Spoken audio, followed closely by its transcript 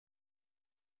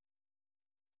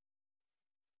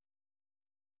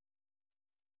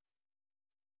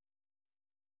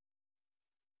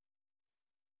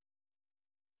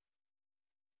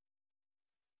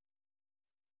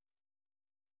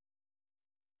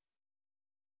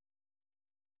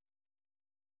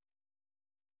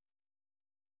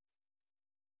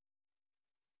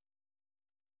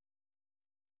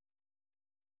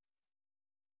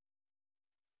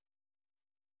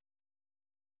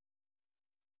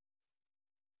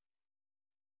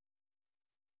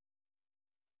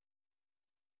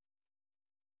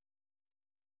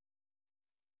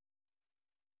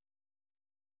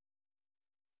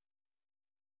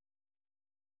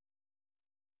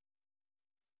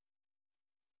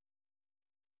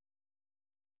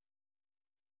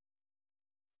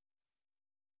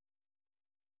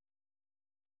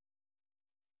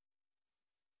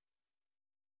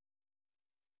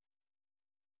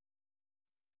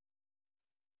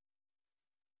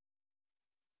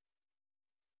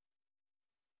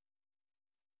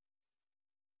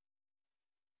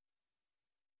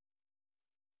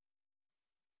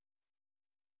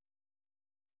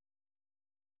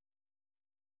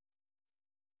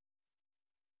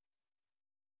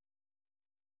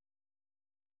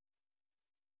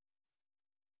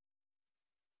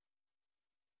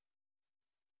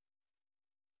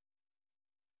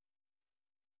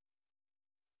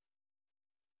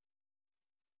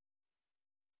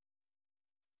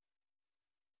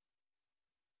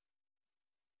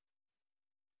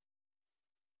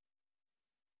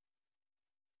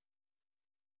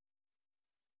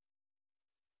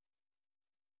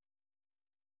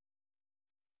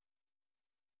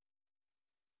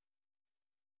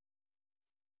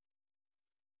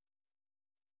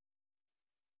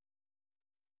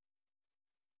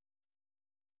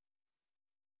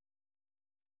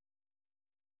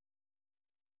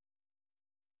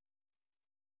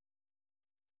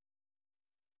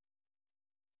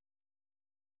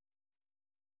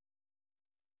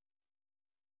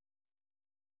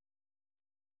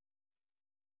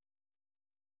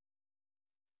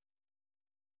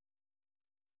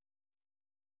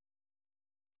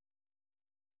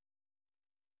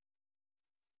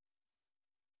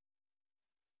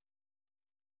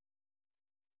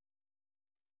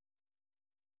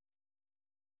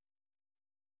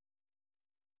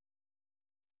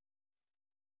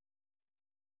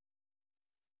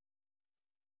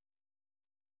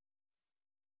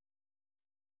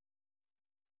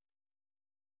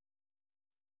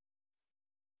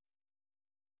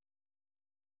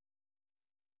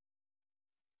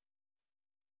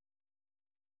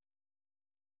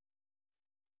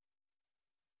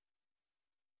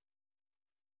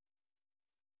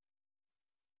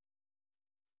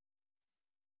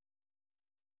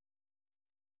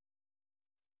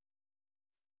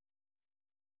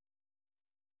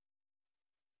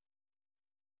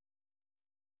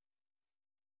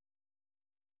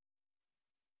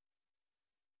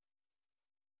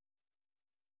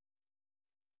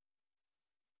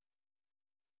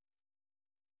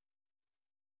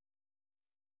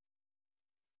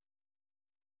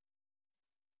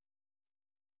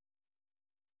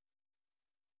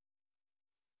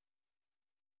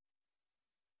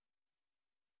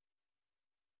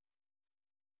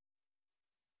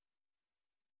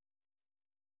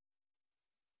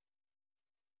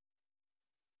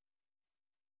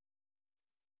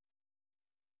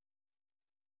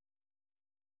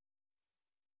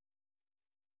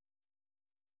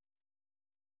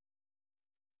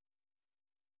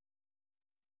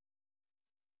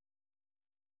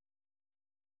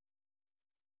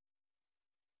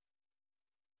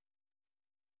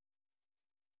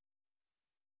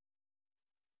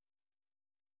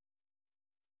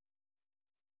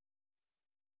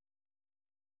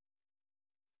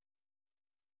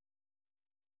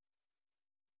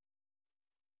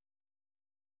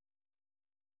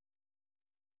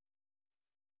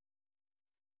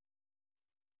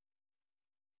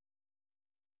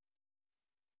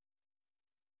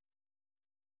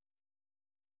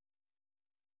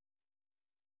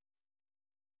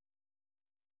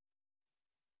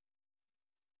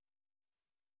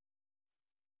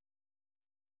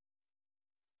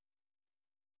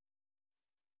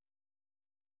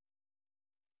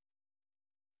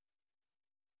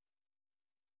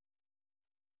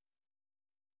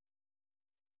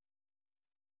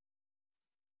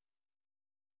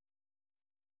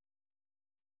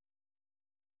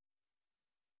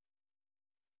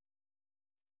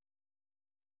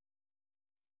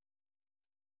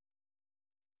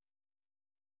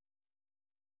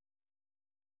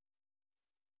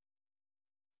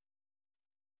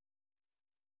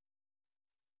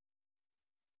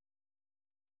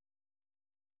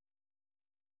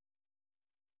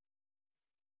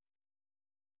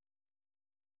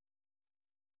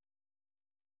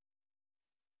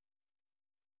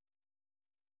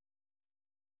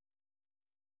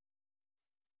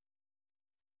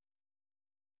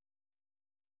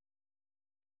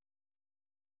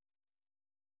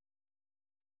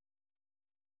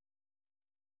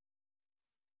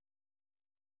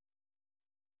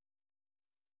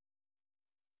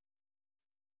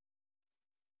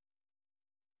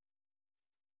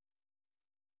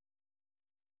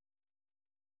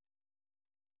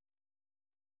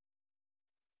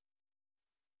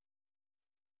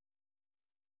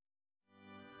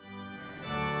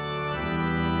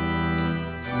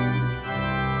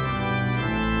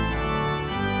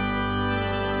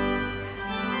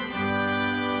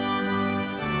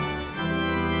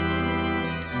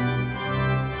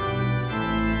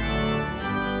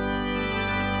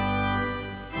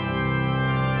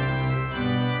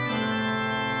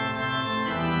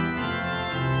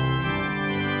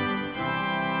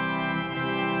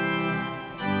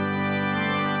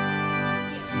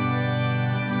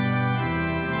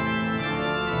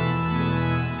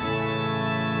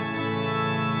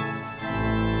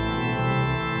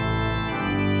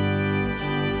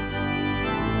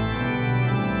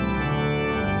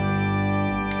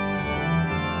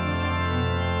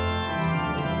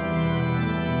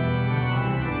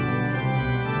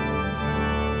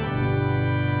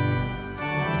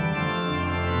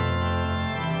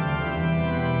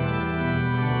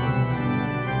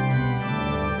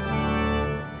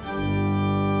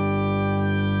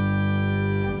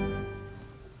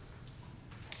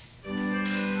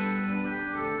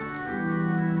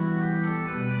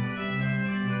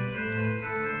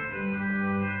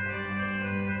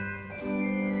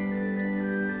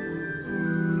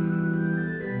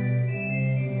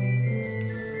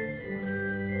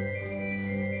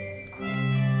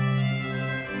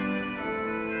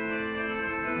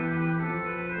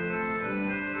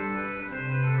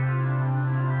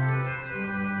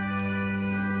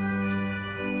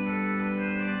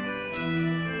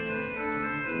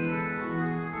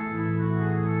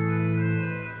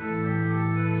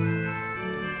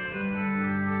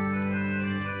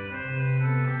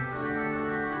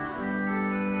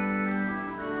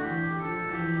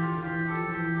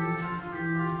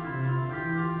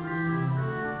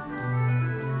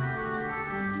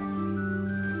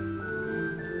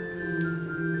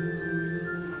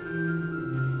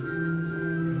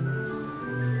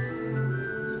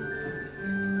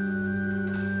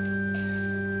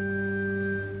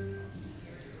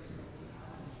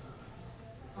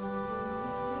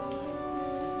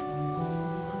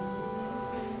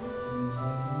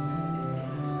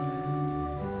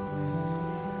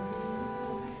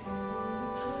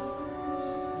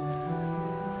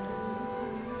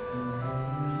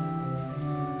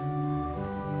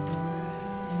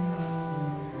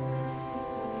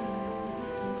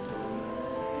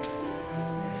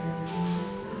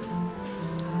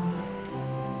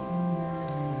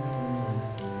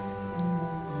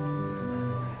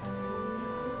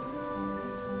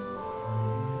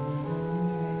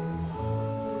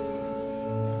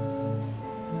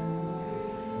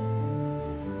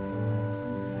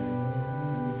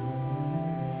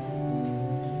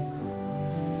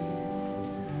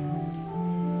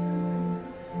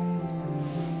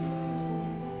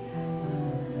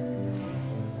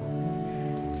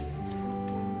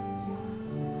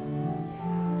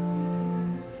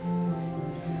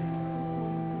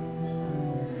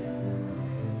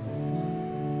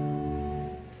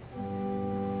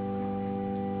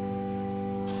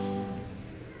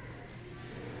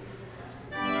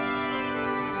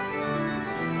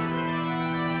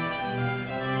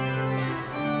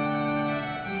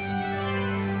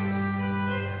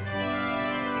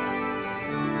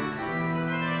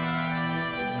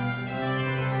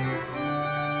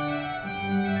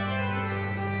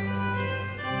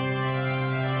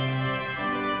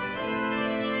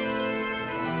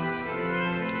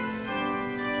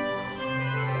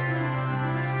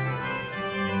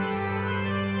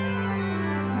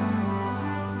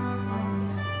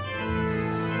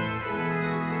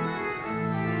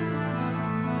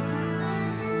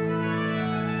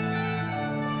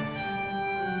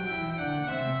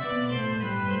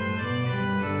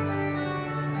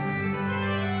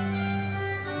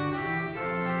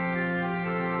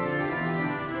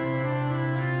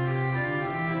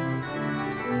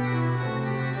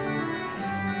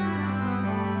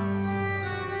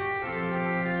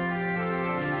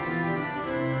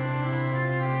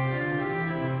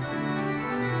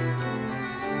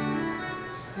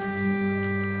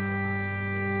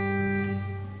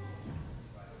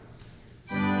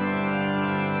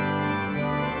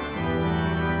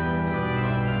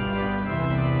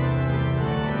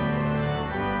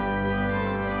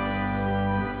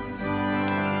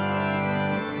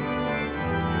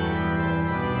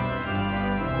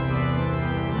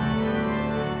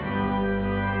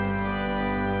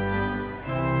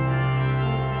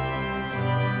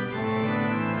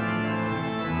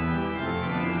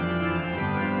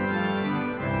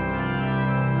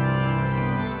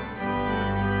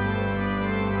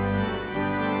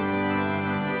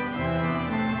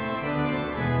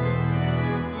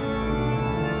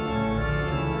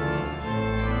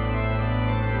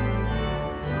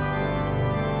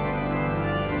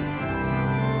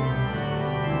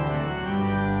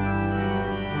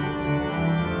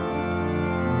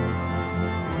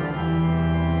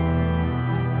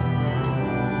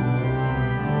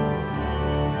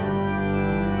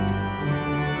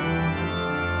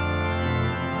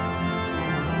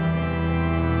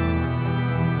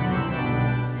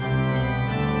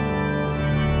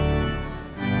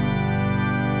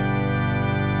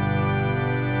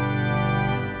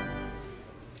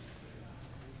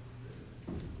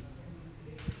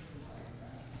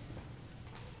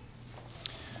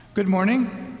Good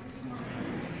morning.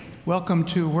 Welcome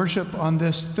to worship on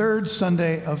this third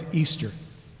Sunday of Easter.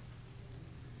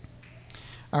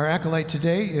 Our acolyte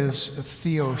today is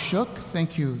Theo Shook.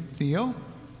 Thank you, Theo.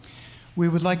 We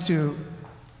would like to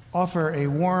offer a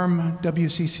warm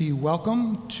WCC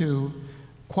welcome to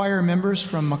choir members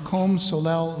from Macomb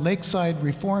Solel Lakeside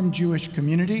Reformed Jewish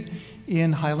Community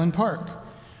in Highland Park.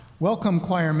 Welcome,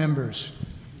 choir members.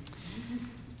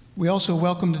 We also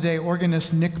welcome today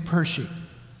organist Nick Pershey.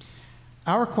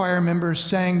 Our choir members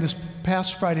sang this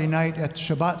past Friday night at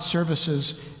Shabbat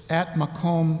services at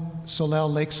Macomb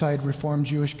Solel Lakeside Reformed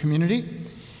Jewish Community.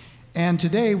 And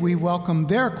today we welcome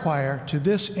their choir to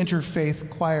this interfaith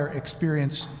choir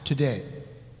experience today.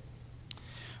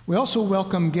 We also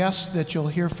welcome guests that you'll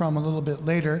hear from a little bit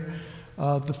later.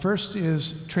 The first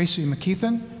is Tracy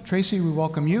McKeithen. Tracy, we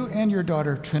welcome you and your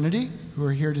daughter Trinity, who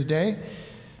are here today.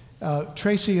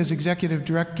 Tracy is Executive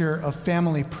Director of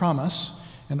Family Promise,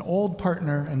 an old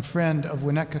partner and friend of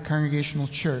Winnetka Congregational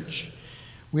Church.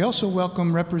 We also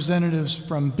welcome representatives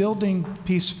from Building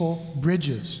Peaceful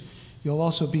Bridges. You'll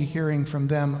also be hearing from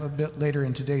them a bit later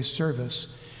in today's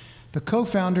service. The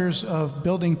co-founders of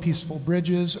Building Peaceful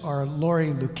Bridges are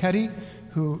Lori Lucchetti,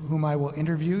 whom I will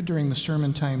interview during the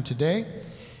sermon time today,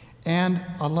 and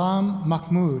Alam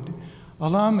Mahmoud.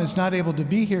 Alam is not able to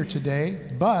be here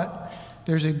today, but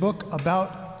there's a book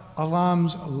about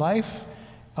Alam's life.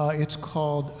 It's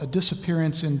called A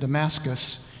Disappearance in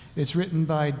Damascus. It's written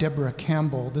by Deborah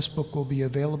Campbell. This book will be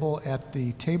available at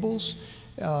the tables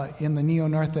in the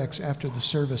neo-narthex after the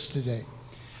service today.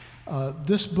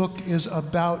 This book is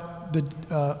about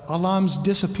Alam's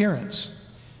disappearance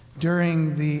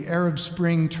during the Arab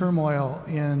Spring turmoil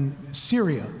in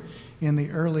Syria in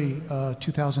the early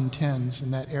 2010s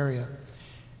in that area.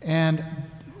 And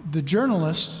the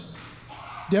journalist,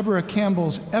 Deborah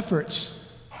Campbell's efforts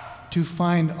to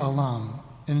find Alam,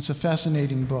 and it's a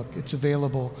fascinating book. It's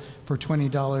available for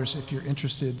 $20 if you're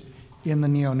interested in the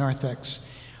neo-narthex.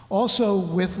 Also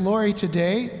with Lori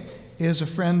today is a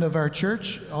friend of our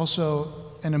church, also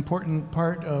an important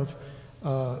part of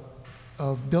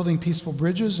Building Peaceful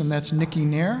Bridges, and that's Nikki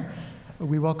Nair.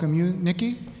 We welcome you,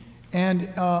 Nikki. And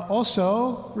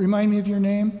also, remind me of your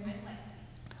name?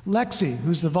 Lexi,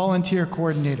 who's the volunteer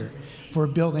coordinator for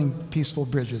Building Peaceful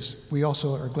Bridges. We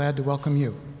also are glad to welcome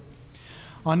you.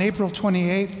 On April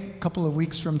 28th, a couple of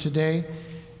weeks from today,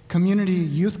 Community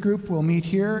Youth Group will meet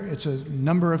here. It's a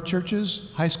number of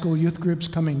churches, high school youth groups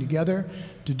coming together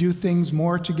to do things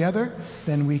more together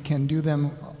than we can do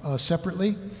them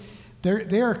separately.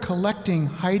 They are collecting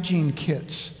hygiene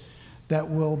kits that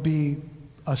will be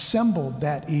assembled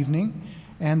that evening,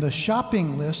 and the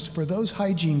shopping list for those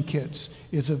hygiene kits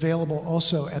is available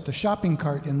also at the shopping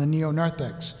cart in the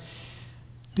neo-narthex.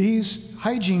 These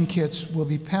hygiene kits will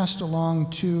be passed along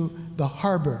to the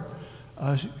Harbor,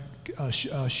 a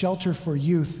shelter for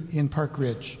youth in Park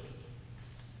Ridge.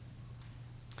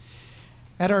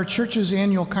 At our church's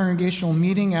annual congregational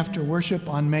meeting after worship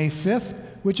on May 5th,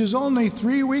 which is only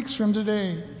 3 weeks from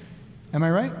today. Am I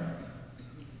right?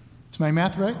 Is my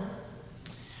math right?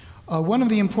 One of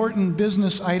the important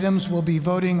business items will be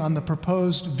voting on the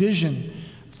proposed vision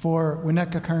for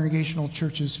Winnetka Congregational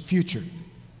Church's future.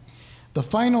 The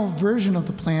final version of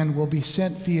the plan will be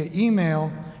sent via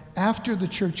email after the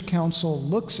church council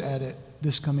looks at it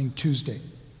this coming Tuesday.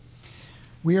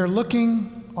 We are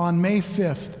looking on May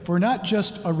 5th for not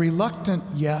just a reluctant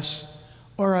yes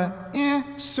or a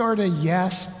sort of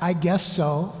yes, I guess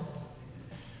so.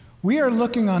 We are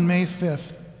looking on May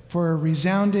 5th for a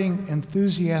resounding,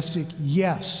 enthusiastic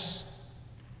yes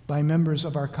by members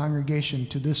of our congregation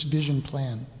to this vision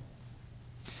plan.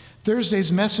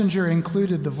 Thursday's messenger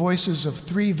included the voices of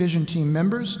 3 vision team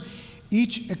members,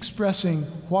 each expressing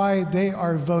why they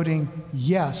are voting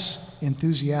yes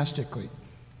enthusiastically.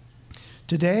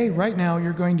 Today, right now,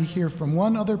 you're going to hear from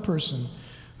one other person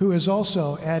who is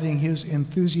also adding his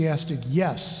enthusiastic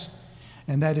yes,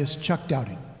 and that is Chuck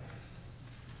Dowding.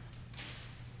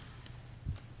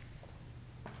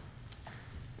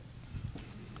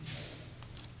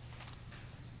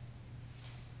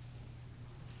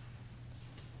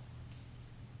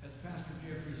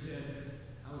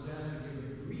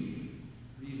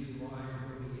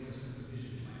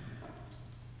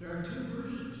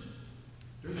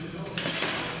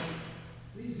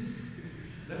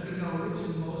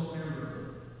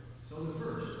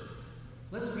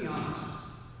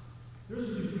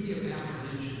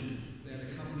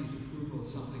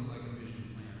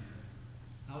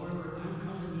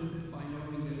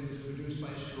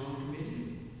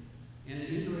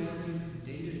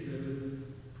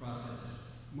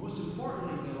 Most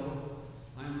importantly, though,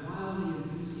 I'm wildly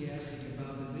enthusiastic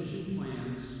about the Vision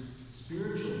Plan's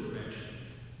spiritual direction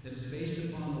that is based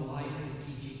upon the life and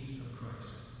teachings of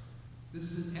Christ.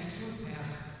 This is an excellent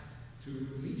path to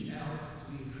reach out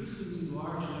to the increasingly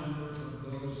large number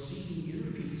of those seeking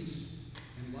inner peace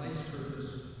and life's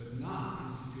purpose, but not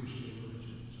institutional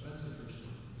religion. So that's the first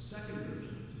one. The second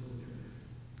version is a little different.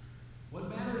 What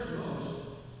matters most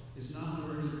is not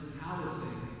learning how to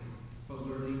think, but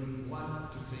learning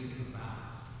what to think about.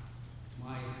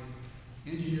 My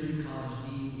engineering college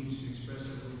dean used to express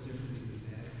it a little differently than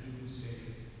that. He would say,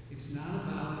 it's not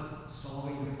about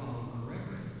solving the problem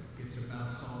correctly, it's about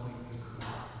solving the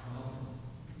correct problem.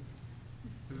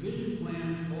 The Vision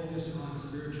Plan's focus on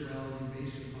spirituality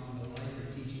based upon the life and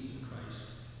teachings of Christ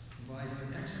provides an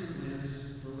excellent lens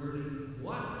for learning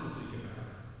what to think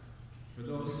about for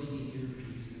those seeking inner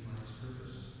peace and life's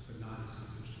purpose, but not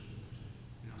institutional religion.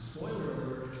 Now, spoiler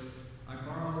alert, I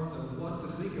borrowed the What to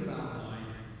Think About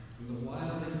line from the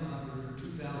wildly popular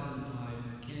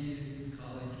 2005 Kenyon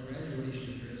College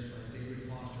graduation address by David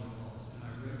Foster Wallace, and I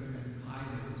recommend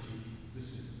highly that you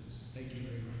listen to this. Thank you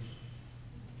very much.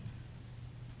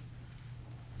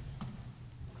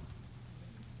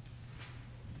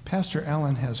 Pastor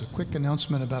Allen has a quick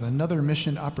announcement about another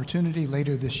mission opportunity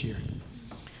later this year.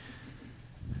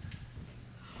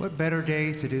 What better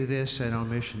day to do this than on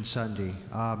Mission Sunday?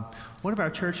 One of our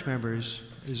church members,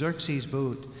 Xerxes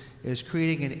Boot, is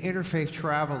creating an interfaith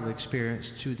travel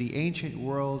experience to the ancient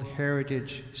world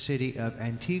heritage city of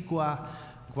Antigua,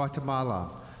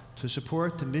 Guatemala, to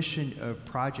support the mission of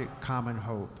Project Common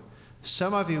Hope.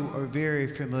 Some of you are very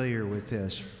familiar with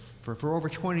this. For over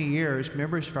 20 years,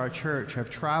 members of our church have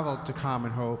traveled to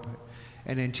Common Hope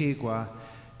in Antigua.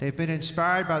 They've been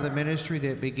inspired by the ministry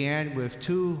that began with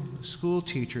 2 school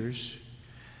teachers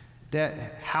that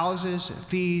houses,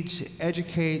 feeds,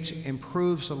 educates,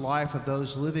 improves the life of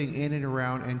those living in and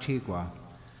around Antigua.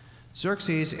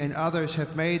 Xerxes and others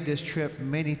have made this trip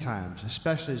many times,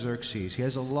 especially Xerxes. He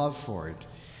has a love for it.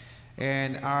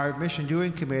 And our Mission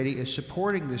Doing Committee is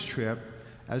supporting this trip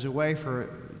as a way for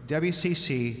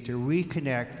WCC to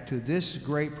reconnect to this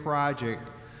great project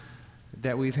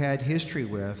that we've had history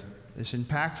with, this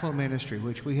impactful ministry,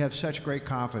 which we have such great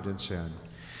confidence in.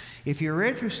 If you're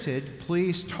interested,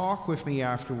 please talk with me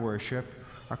after worship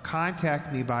or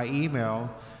contact me by email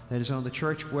that is on the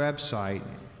church website,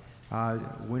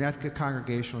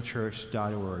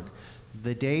 WinnetkACongregationalChurch.org.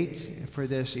 The date for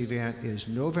this event is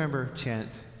November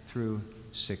 10th through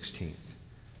 16th.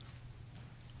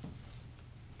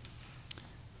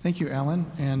 Thank you, Alan.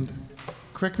 And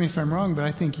correct me if I'm wrong, but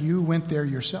I think you went there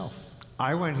yourself.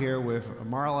 I went here with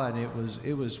Marla, and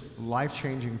it was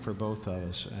life-changing for both of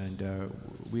us, and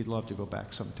we'd love to go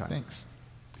back sometime. Thanks.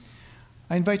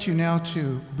 I invite you now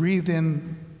to breathe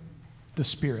in the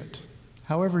Spirit,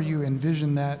 however you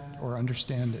envision that or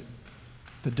understand it.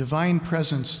 The divine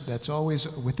presence that's always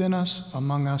within us,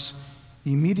 among us,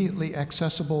 immediately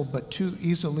accessible but too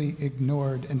easily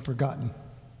ignored and forgotten.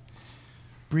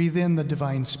 Breathe in the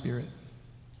divine Spirit.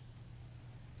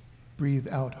 Breathe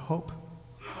out hope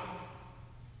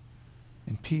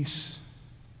and peace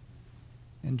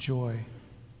and joy.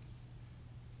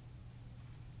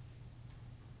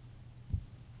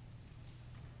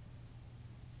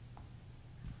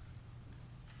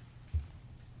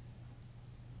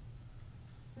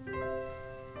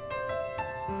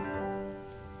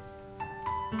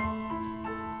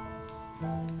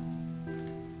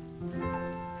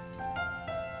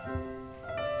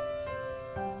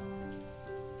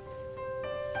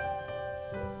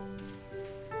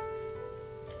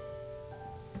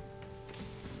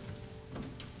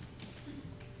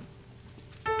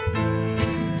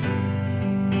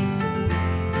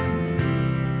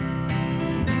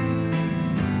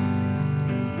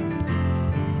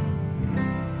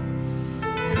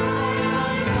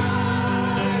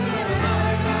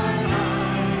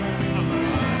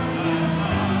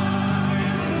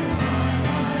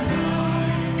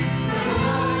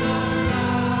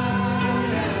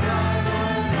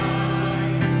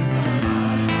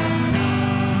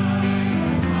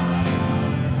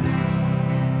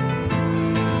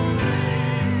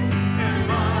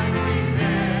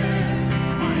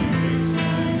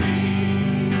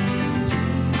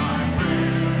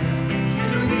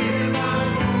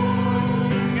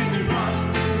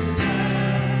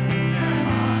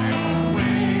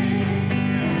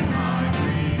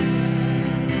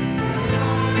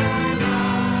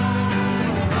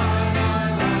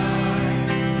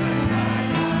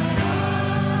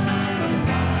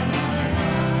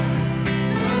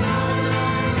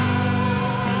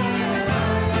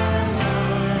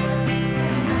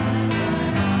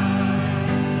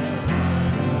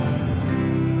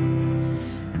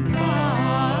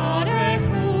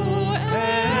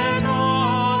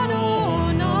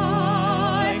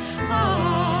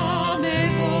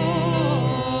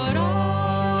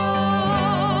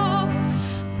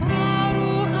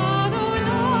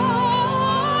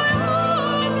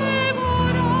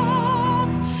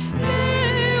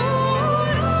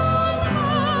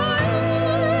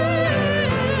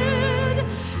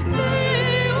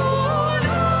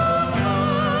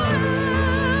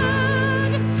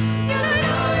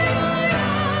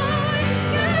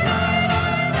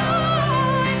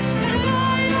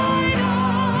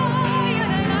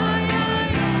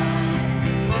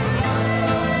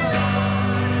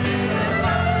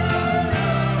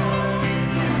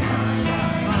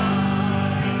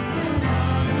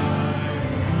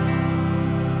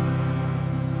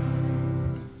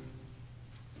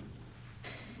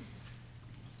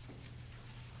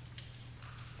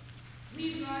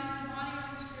 Please rise in body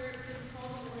and spirit for the call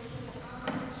to worship.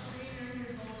 Honor and strainer in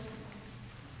your bones.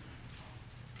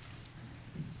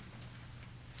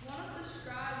 One of the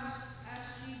scribes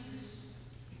asked Jesus,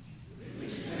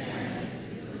 "Which commandment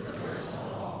is the first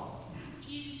of all?"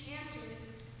 Jesus answered,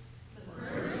 "The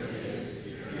first is,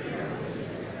 Hear, O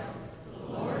Israel, the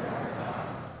Lord our God,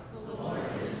 the Lord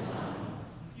is one.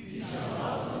 You shall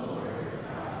love the Lord your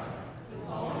God with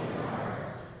all your heart,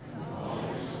 and with all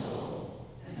your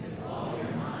soul, and with all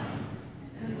your mind,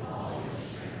 and with all your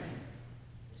strength."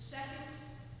 The second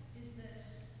is this: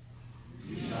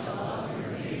 you shall love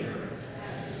your neighbor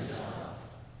as yourself.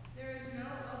 There is no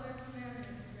other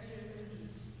commandment greater than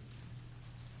these.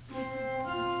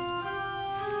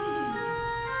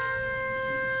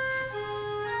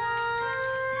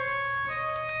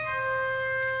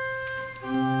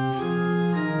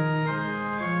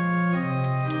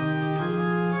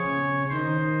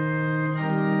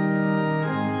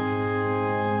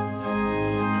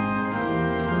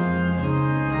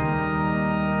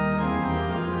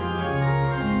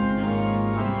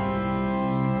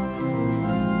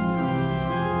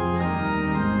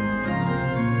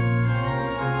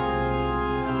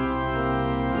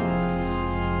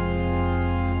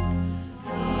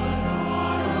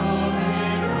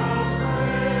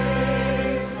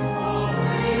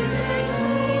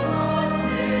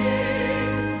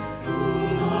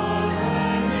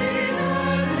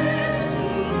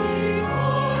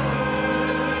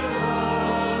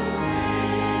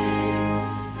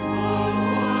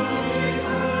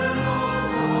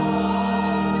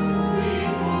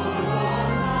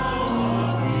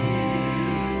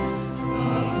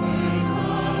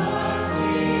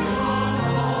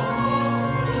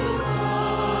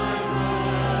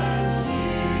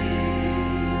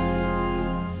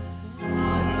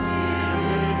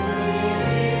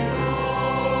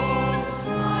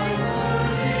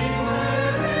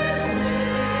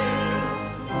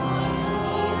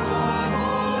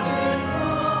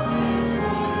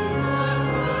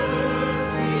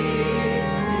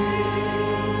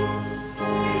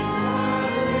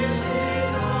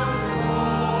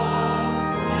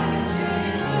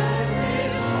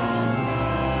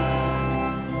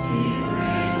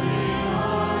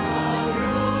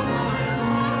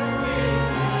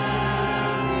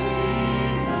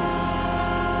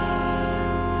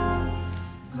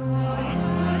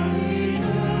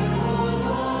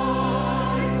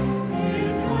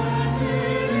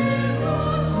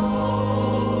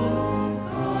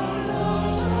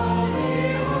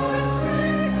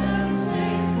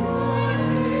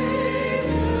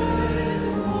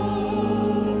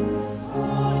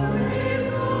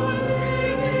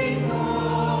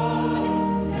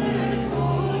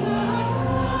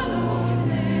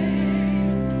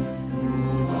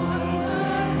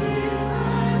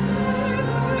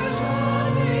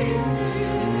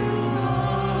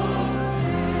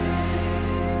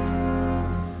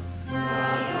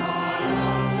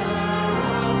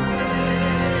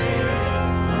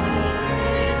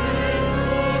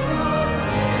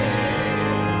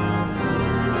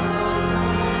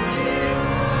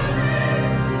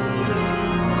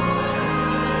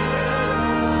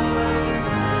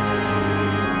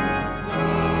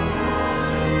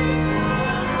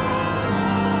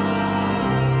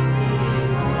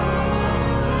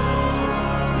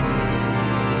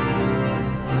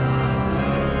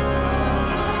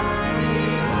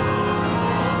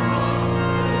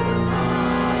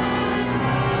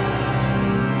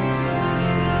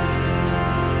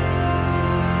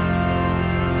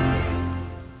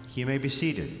 You may be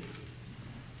seated.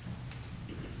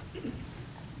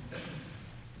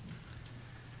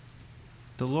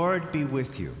 The Lord be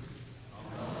with you.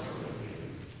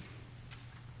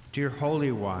 Dear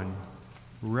Holy One,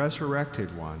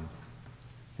 Resurrected One,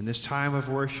 in this time of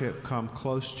worship, come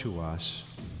close to us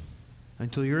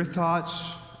until your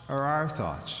thoughts are our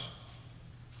thoughts,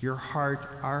 your heart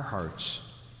our hearts,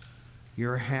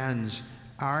 your hands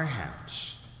our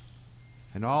hands,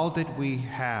 and all that we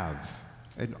have,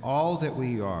 and all that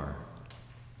we are,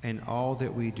 and all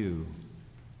that we do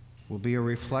will be a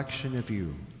reflection of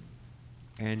you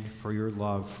and for your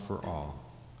love for all.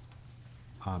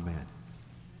 Amen.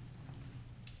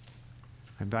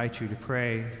 I invite you to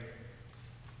pray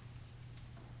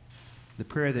the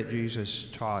prayer that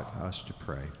Jesus taught us to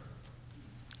pray.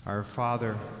 Our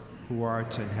Father, who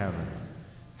art in heaven,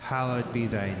 hallowed be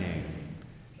thy name.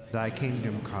 Thy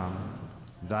kingdom come,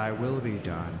 thy will be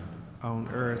done, on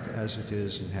earth as it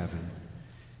is in heaven.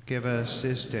 Give us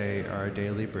this day our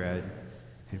daily bread,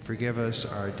 and forgive us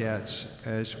our debts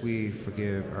as we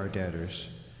forgive our debtors.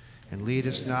 And lead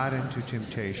us not into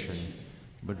temptation,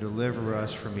 but deliver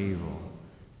us from evil.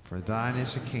 For thine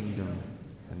is the kingdom,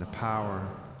 and the power,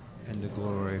 and the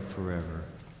glory forever.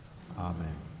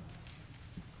 Amen.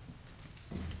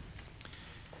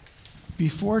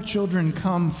 Before children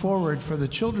come forward for the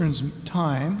children's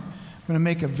time, I'm going to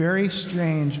make a very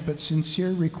strange but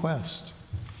sincere request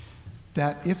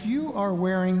that if you are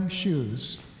wearing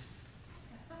shoes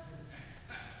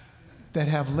that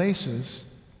have laces,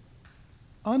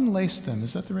 unlace them.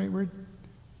 Is that the right word?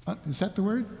 Is that the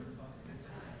word?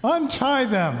 Untie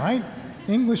them.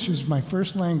 English is my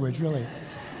first language, really.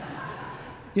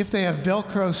 If they have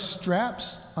Velcro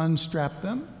straps, unstrap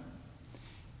them.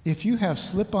 If you have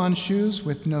slip-on shoes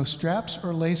with no straps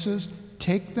or laces,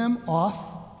 take them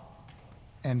off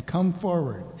and come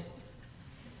forward.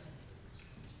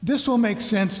 This will make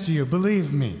sense to you,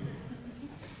 believe me.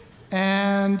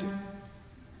 And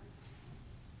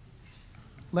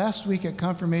last week at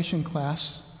confirmation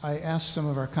class, I asked some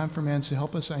of our confirmands to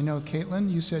help us. I know,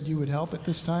 Caitlin, you said you would help at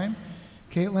this time.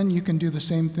 Caitlin, you can do the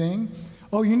same thing.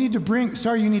 Oh, you need to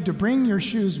bring your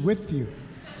shoes with you.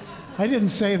 I didn't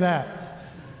say that.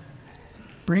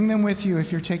 Bring them with you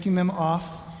if you're taking them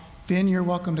off. Finn, you're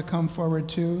welcome to come forward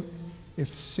too.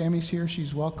 If Sammy's here,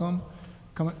 she's welcome.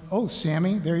 Come. Oh,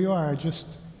 Sammy, there you are.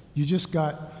 You just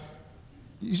got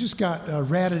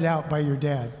ratted out by your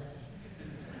dad.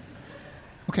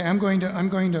 Okay, I'm going to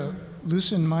untie.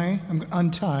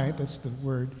 That's the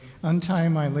word. Untie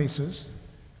my laces.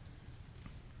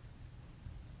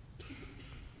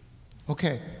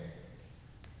 Okay.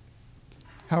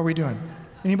 How are we doing?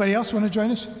 Anybody else want to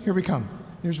join us? Here we come.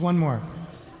 Here's one more.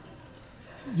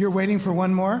 You're waiting for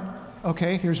one more?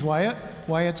 Okay, here's Wyatt.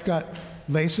 Wyatt's got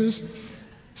laces.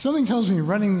 Something tells me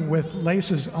running with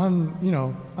laces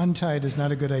untied is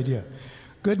not a good idea.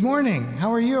 Good morning.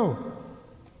 How are you?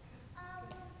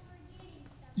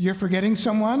 You're forgetting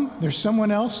someone? There's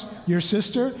someone else? Your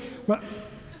sister? Well,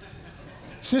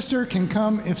 sister can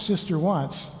come if sister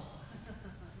wants.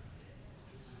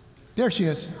 There she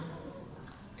is.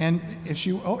 And if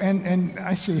she, and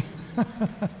I see.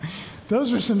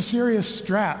 Those are some serious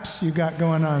straps you got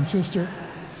going on, sister.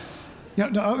 Yeah,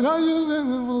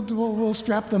 we'll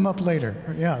strap them up later.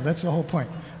 Yeah, that's the whole point.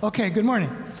 Okay, good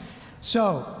morning.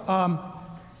 So,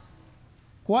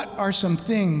 what are some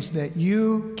things that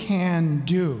you can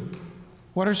do?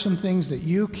 What are some things that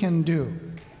you can do?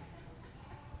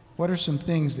 What are some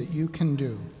things that you can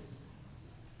do?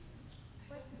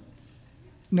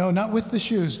 No, not with the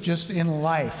shoes, just in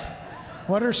life.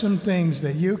 What are some things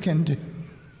that you can do?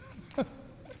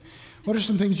 What are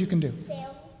some things you can do?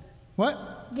 Build.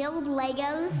 What? Build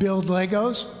Legos. Build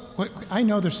Legos? I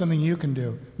know there's something you can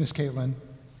do, Miss Caitlin.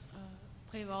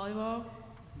 Play volleyball.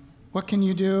 What can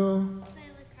you do? Play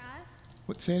lacrosse.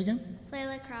 What? Say it again. Play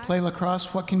lacrosse. Play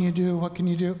lacrosse. What can you do? What can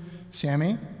you do?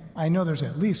 Sammy, I know there's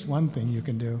at least one thing you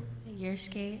can do. Figure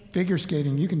skate. Figure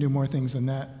skating. You can do more things than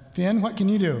that. Finn, what can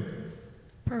you do?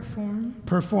 Perform.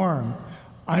 Perform.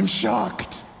 I'm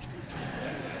shocked.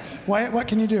 Wyatt, what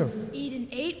can you do? Eat an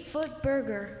 8-foot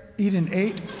burger. Eat an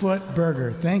 8-foot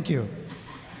burger. Thank you.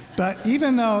 But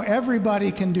even though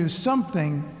everybody can do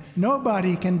something,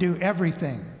 nobody can do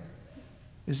everything.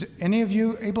 Is any of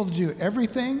you able to do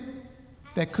everything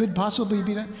that could possibly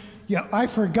be done? Yeah, I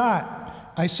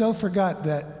forgot. I so forgot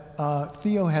that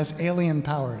Theo has alien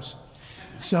powers.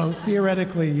 So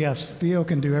theoretically, yes, Theo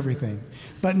can do everything.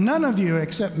 But none of you,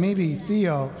 except maybe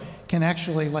Theo, can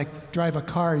actually drive a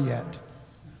car yet.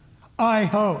 I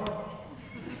hope.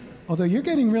 Although you're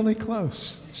getting really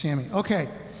close, Sammy. Okay.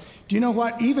 Do you know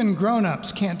what? Even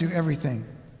grown-ups can't do everything.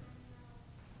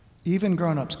 Even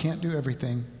grown-ups can't do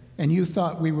everything. And you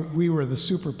thought we were the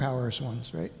superpowers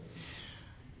ones, right?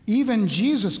 Even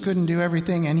Jesus couldn't do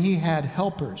everything, and he had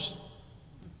helpers.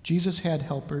 Jesus had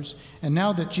helpers. And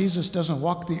now that Jesus doesn't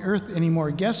walk the earth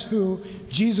anymore, guess who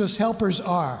Jesus' helpers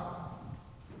are?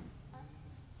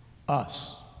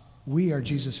 Us. We are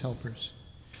Jesus' helpers.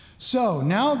 So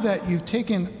now that you've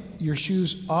taken your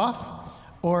shoes off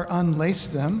or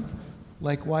unlaced them,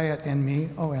 like Wyatt and me,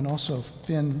 oh, and also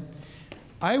Finn,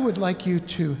 I would like you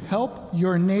to help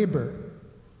your neighbor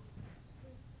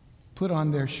put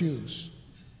on their shoes.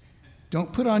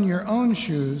 Don't put on your own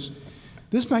shoes.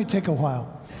 This might take a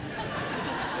while.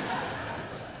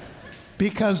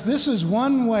 Because this is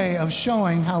one way of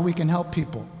showing how we can help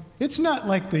people. It's not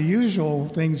like the usual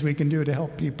things we can do to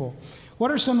help people.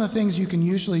 What are some of the things you can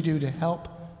usually do to help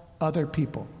other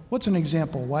people? What's an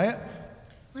example, Wyatt?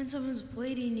 When someone's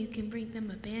bleeding, you can bring them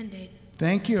a Band-Aid.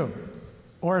 Thank you.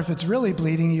 Or if it's really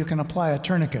bleeding, you can apply a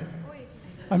tourniquet.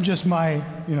 I'm just my,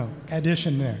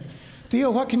 addition there. Theo,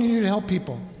 what can you do to help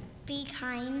people? Be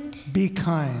kind. Be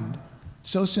kind.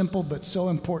 So simple, but so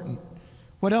important.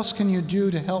 What else can you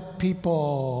do to help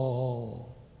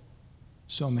people?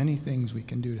 So many things we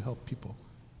can do to help people.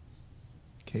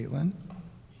 Caitlin?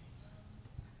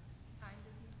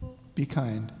 Be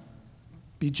kind.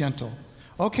 Be gentle.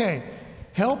 Okay,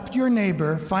 help your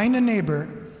neighbor, find a neighbor,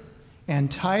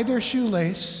 and tie their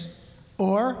shoelace,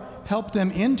 or help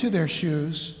them into their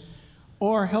shoes,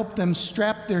 or help them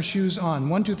strap their shoes on.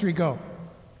 1, 2, 3, go.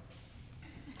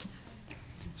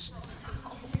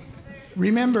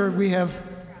 Remember, we have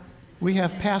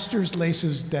pastors'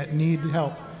 laces that need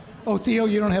help. Oh, Theo,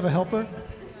 you don't have a helper?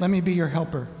 Let me be your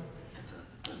helper.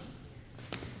 I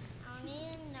don't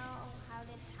even know how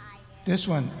to tie it. This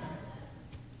one.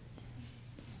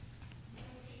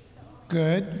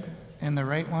 Good. And the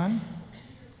right one?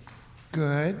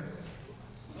 Good.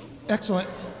 Excellent.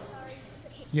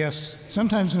 Yes.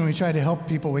 Sometimes when we try to help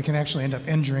people, we can actually end up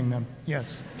injuring them.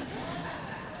 Yes.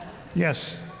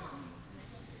 Yes.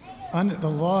 The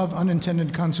law of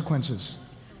unintended consequences.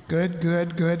 Good,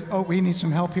 good, good. Oh, we need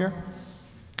some help here?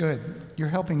 Good. You're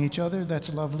helping each other.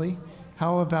 That's lovely.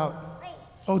 How about,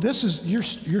 oh, this is,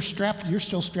 you're strapped, you're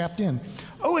still strapped in.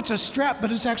 Oh, it's a strap,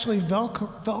 but it's actually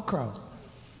Velcro.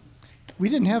 We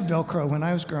didn't have Velcro when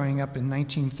I was growing up in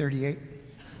 1938.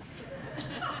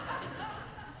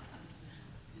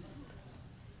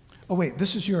 Oh, wait,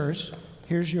 this is yours.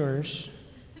 Here's yours.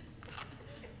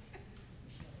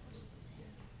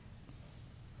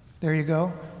 There you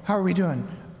go. How are we doing?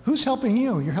 Who's helping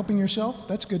you? You're helping yourself?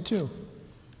 That's good too.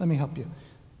 Let me help you.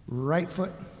 Right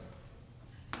foot.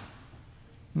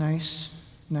 Nice,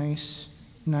 nice,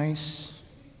 nice.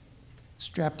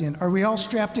 Strapped in. Are we all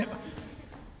strapped in?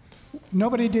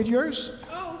 Nobody did yours?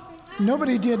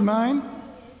 Nobody did mine?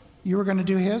 You were going to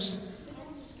do his?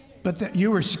 But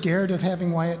you were scared of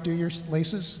having Wyatt do your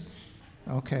laces?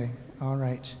 Okay, all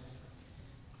right.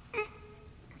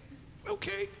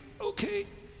 Okay, okay.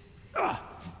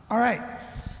 All right.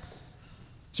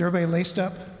 Is everybody laced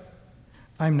up?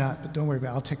 I'm not, but don't worry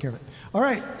about it. I'll take care of it. All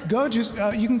right, go.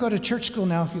 You can go to church school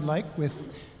now if you'd like with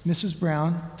Mrs.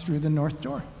 Brown through the north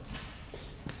door.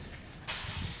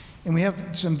 And we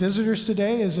have some visitors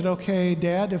today. Is it okay,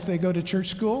 Dad, if they go to church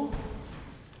school?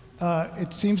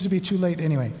 It seems to be too late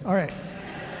anyway. All right.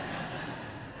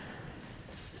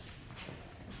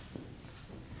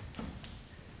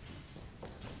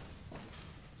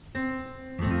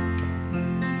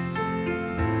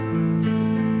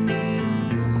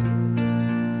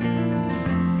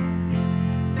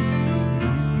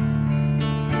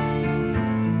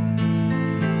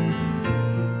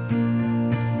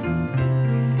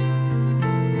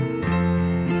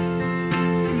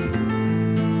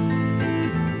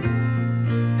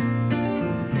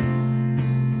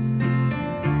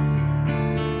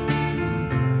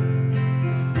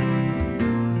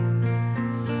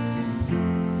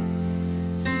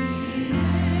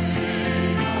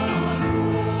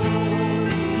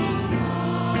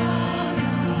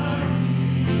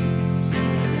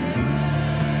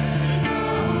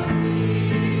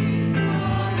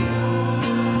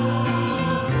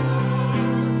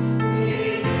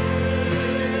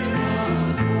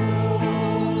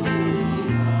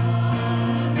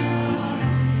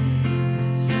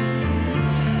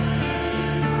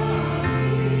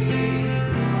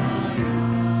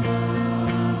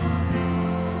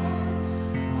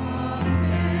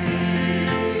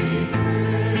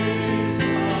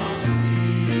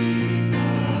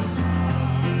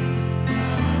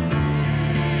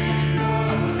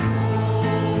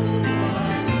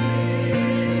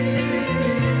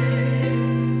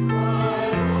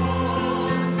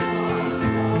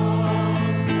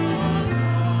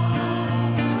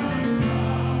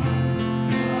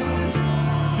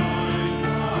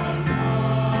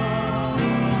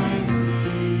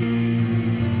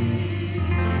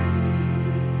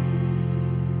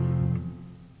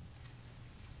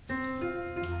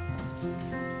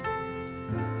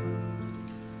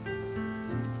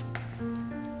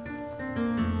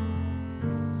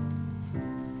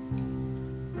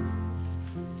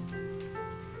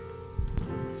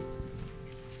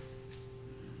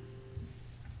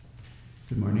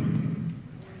 Good morning.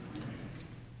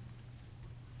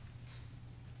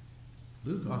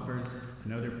 Luke offers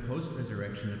another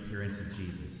post-resurrection appearance of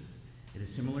Jesus. It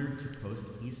is similar to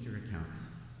post-Easter accounts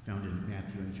found in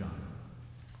Matthew and John.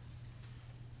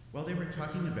 While they were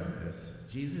talking about this,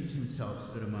 Jesus himself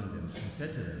stood among them and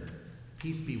said to them,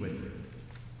 "Peace be with you."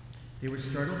 They were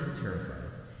startled and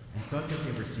terrified and thought that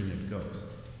they were seeing a ghost.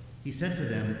 He said to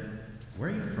them, "Why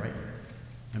are you frightened?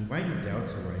 And why do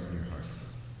doubts arise in your hearts?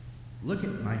 Look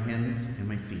at my hands and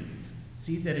my feet.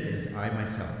 See that it is I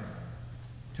myself.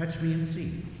 Touch me and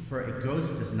see, for a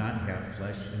ghost does not have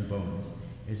flesh and bones,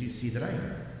 as you see that I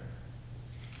do.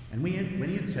 And when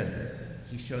he had said this,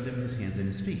 he showed them his hands and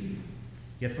his feet.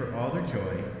 Yet for all their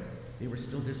joy, they were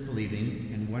still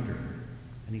disbelieving and wondering.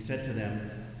 And he said to them,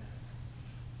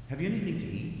 "Have you anything to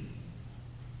eat?"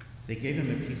 They gave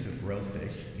him a piece of broiled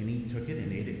fish, and he took it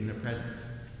and ate it in their presence.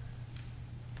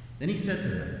 Then he said to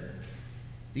them,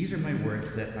 "These are my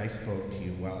words that I spoke to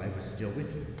you while I was still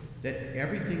with you, that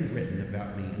everything written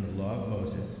about me in the law of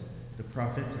Moses, the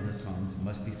prophets, and the Psalms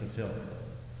must be fulfilled."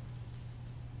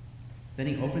 Then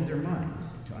he opened their minds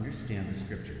to understand the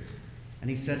scriptures, and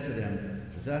he said to them,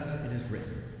 "Thus it is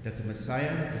written, that the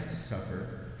Messiah is to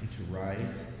suffer and to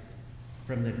rise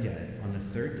from the dead on the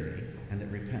third day, and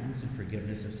that repentance and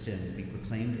forgiveness of sins be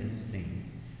proclaimed in his name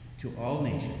to all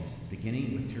nations,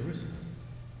 beginning with Jerusalem.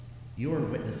 You are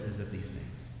witnesses of these things.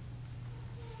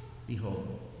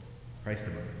 Behold, Christ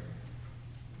among us."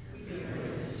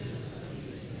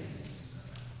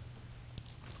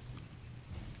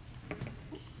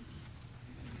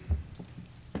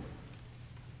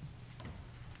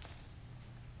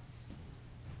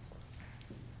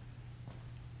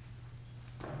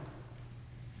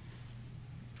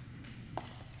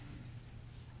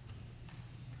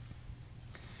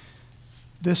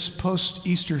 This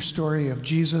post-Easter story of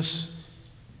Jesus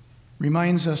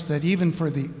reminds us that even for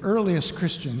the earliest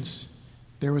Christians,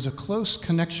 there was a close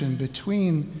connection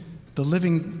between the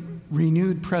living,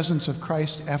 renewed presence of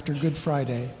Christ after Good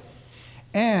Friday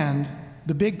and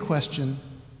the big question,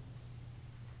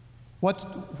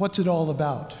 what's it all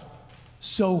about?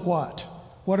 So what?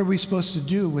 What are we supposed to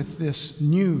do with this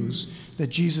news that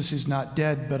Jesus is not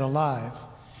dead but alive?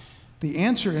 The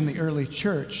answer in the early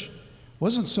church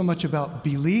wasn't so much about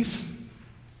belief,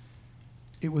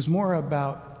 it was more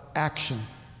about action.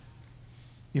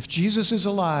 If Jesus is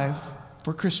alive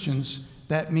for Christians,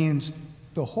 that means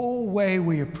the whole way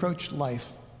we approach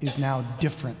life is now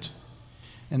different,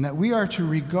 and that we are to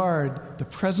regard the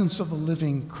presence of the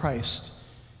living Christ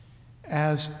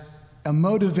as a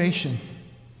motivation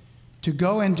to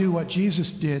go and do what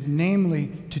Jesus did,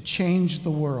 namely to change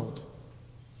the world.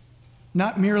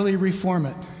 Not merely reform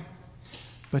it,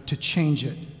 but to change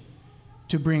it,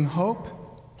 to bring hope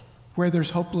where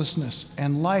there's hopelessness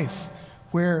and life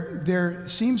where there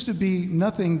seems to be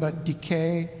nothing but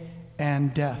decay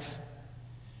and death,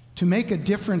 to make a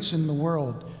difference in the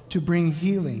world, to bring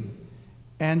healing,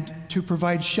 and to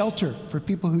provide shelter for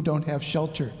people who don't have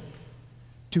shelter,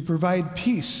 to provide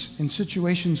peace in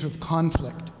situations of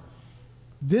conflict.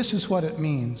 This is what it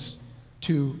means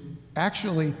to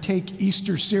actually take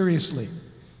Easter seriously.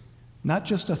 Not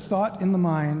just a thought in the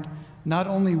mind, not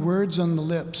only words on the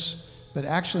lips, but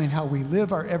actually in how we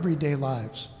live our everyday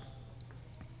lives.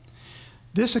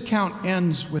 This account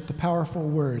ends with the powerful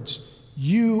words,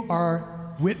 "You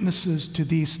are witnesses to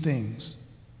these things."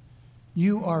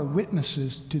 You are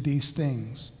witnesses to these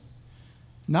things.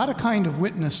 Not a kind of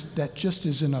witness that just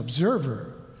is an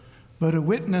observer, but a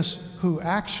witness who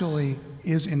actually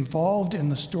is involved in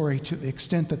the story to the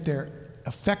extent that they're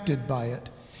affected by it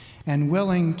and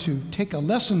willing to take a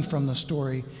lesson from the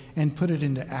story and put it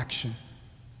into action.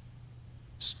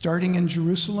 Starting in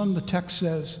Jerusalem, the text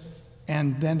says,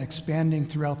 and then expanding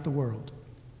throughout the world.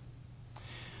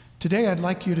 Today, I'd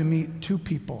like you to meet two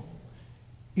people,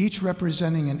 each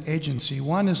representing an agency.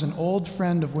 One is an old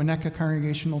friend of Winnetka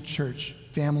Congregational Church,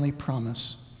 Family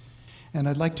Promise. And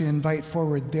I'd like to invite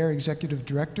forward their executive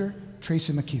director,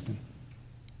 Tracy McKeithen.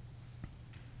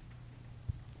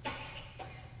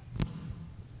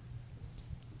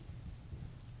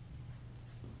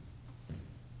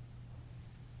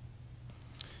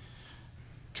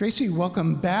 Tracy,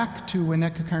 welcome back to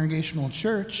Winnetka Congregational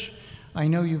Church. I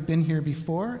know you've been here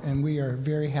before, and we are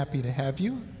very happy to have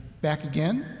you back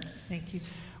again. Thank you.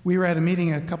 We were at a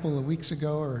meeting a couple of weeks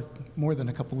ago, or more than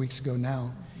a couple of weeks ago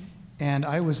now, and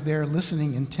I was there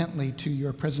listening intently to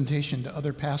your presentation to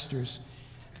other pastors,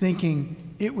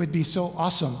 thinking it would be so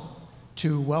awesome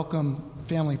to welcome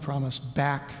Family Promise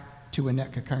back to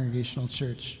Winnetka Congregational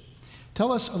Church.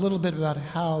 Tell us a little bit about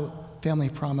how Family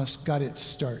Promise got its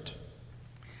start.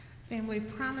 Family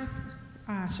Promise,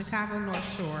 Chicago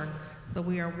North Shore, so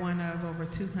we are one of over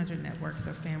 200 networks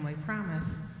of Family Promise.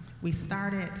 We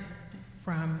started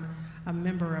from a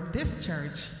member of this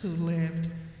church who lived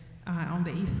on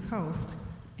the East Coast,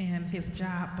 and his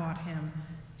job brought him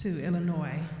to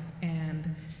Illinois,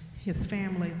 and his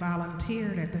family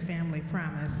volunteered at the Family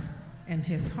Promise in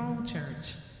his home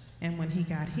church. And when he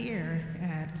got here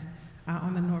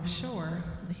on the North Shore,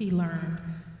 he learned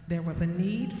there was a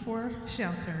need for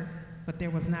shelter, but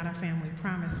there was not a Family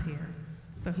Promise here.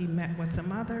 So he met with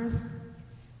some others,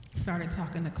 started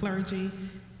talking to clergy,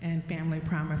 and Family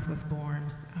Promise was born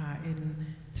in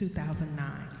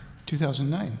 2009.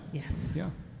 2009. Yes. Yeah,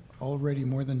 already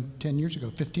more than 10 years ago,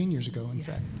 15 years ago, in Yes.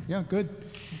 fact. Yeah, good.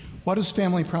 What does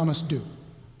Family Promise do?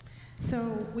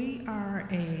 So we are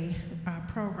a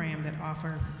program that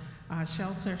offers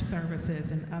shelter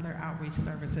services and other outreach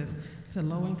services to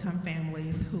low-income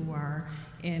families who are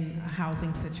in a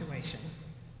housing situation.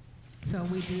 So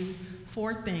we do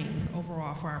 4 things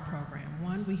overall for our program.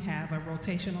 One, we have a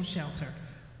rotational shelter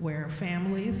where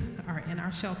families are in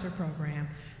our shelter program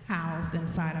housed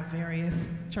inside of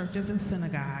various churches and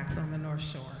synagogues on the North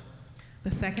Shore. The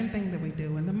second thing that we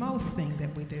do, and the most thing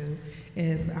that we do,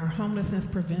 is our homelessness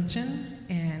prevention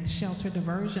and shelter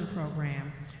diversion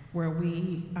program, where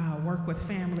we work with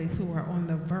families who are on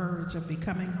the verge of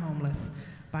becoming homeless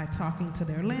by talking to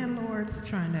their landlords,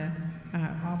 trying to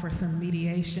offer some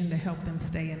mediation to help them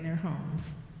stay in their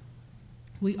homes.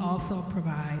 We also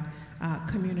provide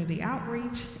community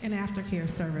outreach and aftercare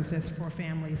services for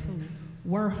families who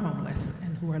were homeless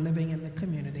and who are living in the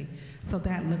community. So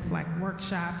that looks like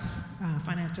workshops,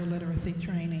 financial literacy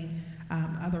training,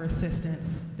 other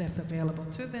assistance that's available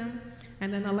to them.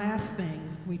 And then the last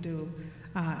thing we do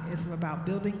is about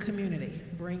building community,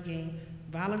 bringing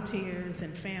volunteers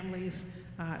and families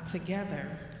together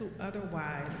who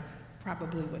otherwise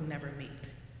probably would never meet.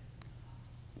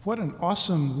 What an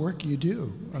awesome work you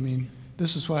do. I mean,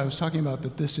 this is what I was talking about,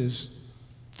 that this is,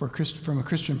 from a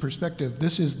Christian perspective,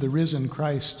 this is the risen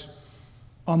Christ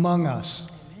among us,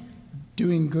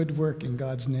 doing good work in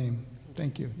God's name.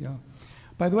 Thank you. Yeah.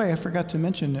 By the way, I forgot to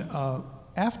mention,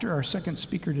 after our second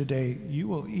speaker today, you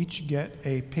will each get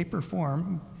a paper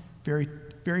form, very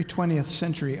 20th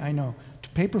century, I know,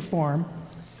 paper form,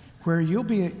 where you'll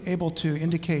be able to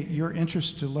indicate your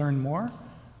interest to learn more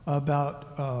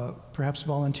about perhaps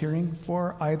volunteering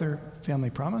for either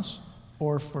Family Promise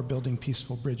or for building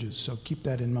peaceful bridges. So keep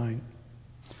that in mind.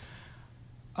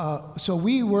 So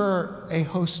we were a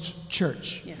host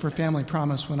church for Family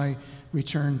Promise when I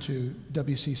returned to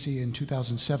WCC in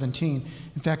 2017.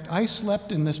 In fact, I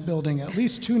slept in this building at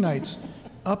least 2 nights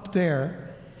up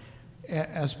there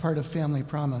as part of Family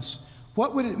Promise.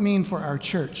 What would it mean for our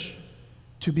church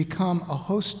to become a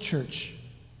host church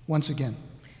once again?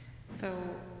 So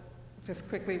just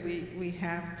quickly, we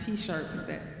have T-shirts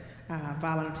that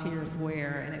volunteers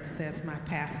wear, and it says, "My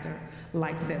pastor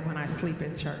likes it when I sleep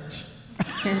in church."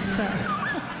 And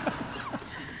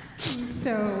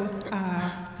so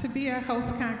to be a host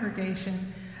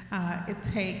congregation, it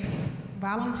takes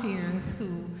volunteers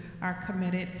who are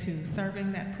committed to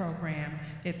serving that program.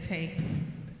 It takes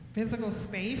physical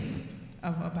space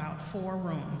of about 4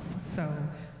 rooms. So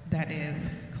that is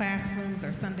classrooms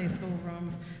or Sunday school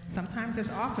rooms. Sometimes it's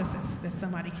offices that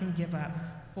somebody can give up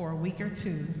for a week or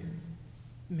 2,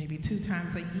 maybe 2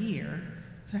 times a year,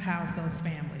 to house those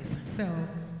families. So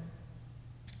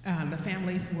the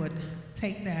families would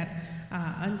take that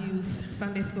unused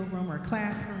Sunday school room or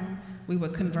classroom, we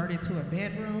would convert it to a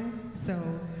bedroom.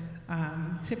 So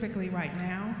typically right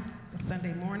now,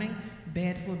 Sunday morning,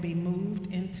 beds will be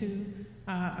moved into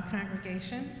a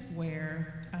congregation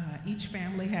where each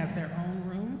family has their own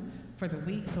room for the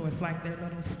week, so it's like their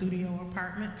little studio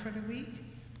apartment for the week.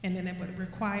 And then it would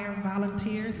require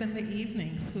volunteers in the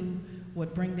evenings who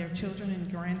would bring their children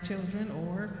and grandchildren,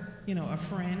 or a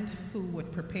friend who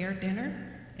would prepare dinner.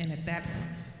 And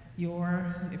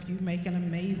if you make an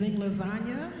amazing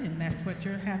lasagna and that's what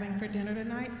you're having for dinner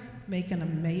tonight, make an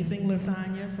amazing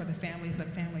lasagna for the families of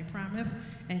Family Promise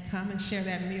and come and share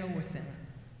that meal with them.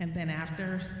 And then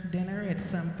after dinner, it's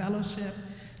some fellowship,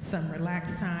 some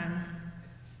relaxed time,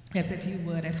 as if you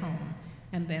would at home.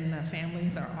 And then the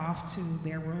families are off to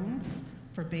their rooms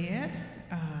for bed,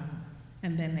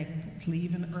 and then they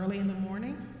leave early in the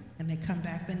morning, and they come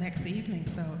back the next evening.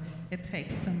 So it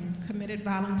takes some committed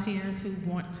volunteers who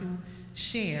want to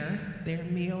share their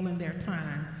meal and their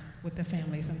time with the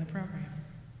families in the program.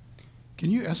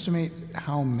 Can you estimate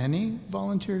how many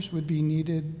volunteers would be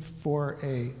needed for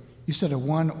you said a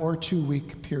 1 or 2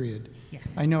 week period?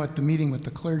 Yes. I know at the meeting with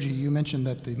the clergy, you mentioned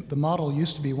that the model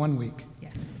used to be 1 week.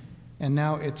 Yes. And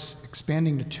now it's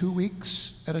expanding to 2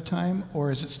 weeks at a time,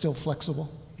 or is it still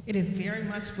flexible? It is very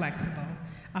much flexible.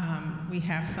 We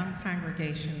have some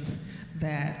congregations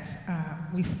that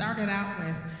we started out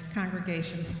with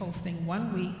congregations hosting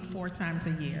 1 week, 4 times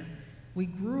a year. We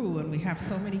grew, and we have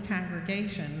so many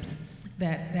congregations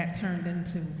that turned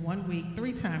into 1 week,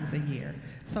 3 times a year.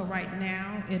 So right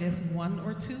now, it is 1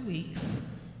 or 2 weeks,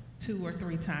 2 or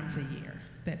 3 times a year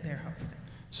that they're hosting.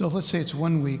 So let's say it's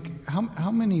 1 week.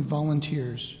 How many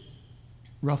volunteers,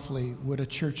 roughly, would a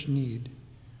church need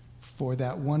for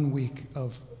that 1 week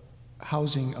of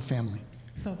housing a family?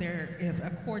 So there is a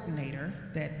coordinator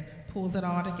that pulls it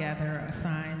all together,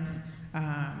 assigns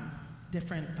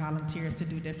different volunteers to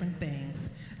do different things.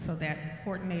 So that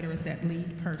coordinator is that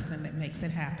lead person that makes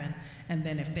it happen. And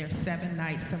then if there's 7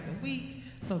 nights of the week,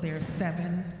 so there's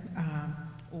 7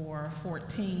 or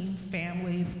 14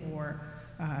 families or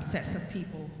sets of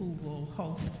people who will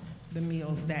host the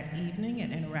meals that evening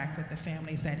and interact with the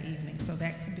families that evening. So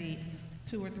that could be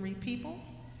 2 or 3 people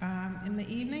in the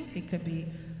evening. It could be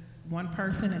 1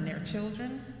 person and their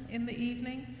children in the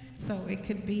evening. So it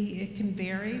can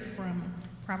vary from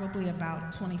probably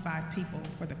about 25 people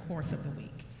for the course of the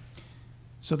week.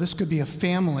 So this could be a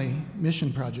family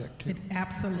mission project. It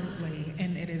absolutely,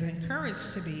 and it is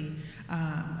encouraged to be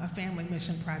a family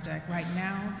mission project. Right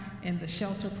now, in the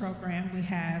shelter program, we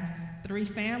have 3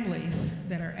 families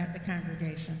that are at the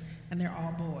congregation, and they're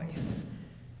all boys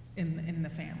in the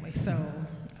family. So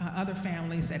other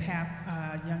families that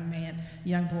have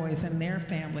young boys in their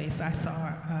families, I saw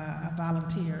a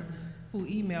volunteer who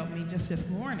emailed me just this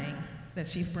morning that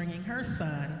she's bringing her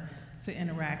son to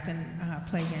interact and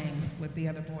play games with the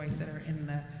other boys that are in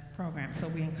the program. So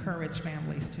we encourage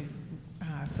families to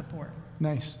support.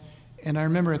 Nice. And I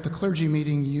remember at the clergy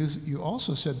meeting, you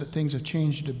also said that things have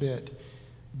changed a bit,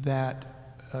 that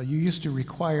you used to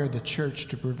require the church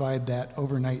to provide that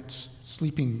overnight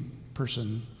sleeping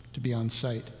person to be on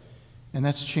site, and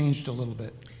that's changed a little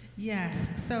bit. Yes,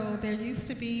 so there used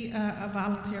to be a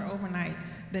volunteer overnight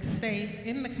that stayed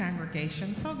in the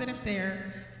congregation so that if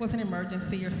there was an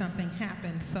emergency or something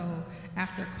happened. So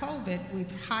after COVID,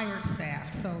 we've hired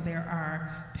staff. So there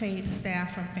are paid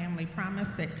staff from Family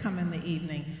Promise that come in the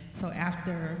evening. So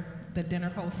after the dinner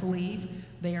hosts leave,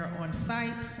 they are on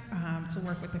site to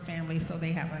work with the family. So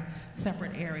they have a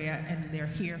separate area and they're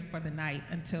here for the night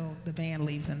until the van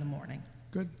leaves in the morning.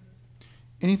 Good.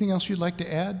 Anything else you'd like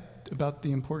to add about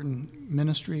the important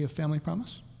ministry of Family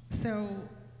Promise? So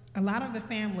a lot of the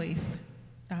families,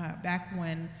 back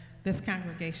when this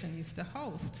congregation used to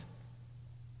host,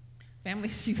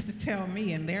 families used to tell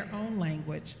me in their own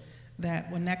language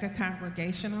that Winnetka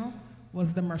Congregational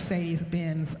was the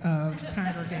Mercedes-Benz of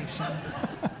congregations.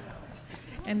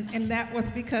 And that was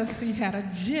because we had a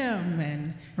gym,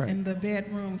 and right. in the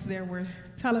bedrooms there were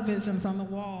televisions on the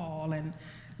wall, and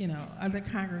other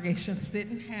congregations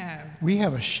didn't have. We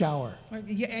have a shower.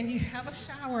 Yeah, and you have a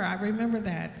shower. I remember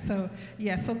that. So,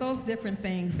 yeah, so those different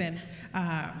things. And,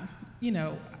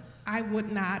 I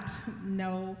would not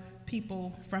know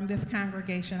people from this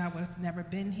congregation. I would have never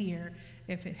been here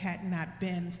if it had not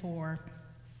been for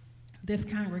this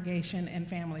congregation and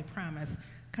Family Promise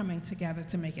coming together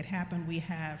to make it happen. We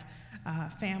have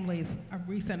families, a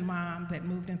recent mom that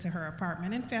moved into her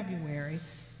apartment in February,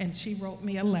 and she wrote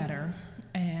me a letter,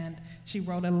 and she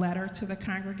wrote a letter to the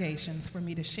congregations for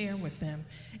me to share with them,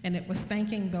 and it was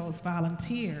thanking those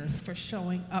volunteers for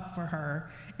showing up for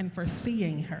her and for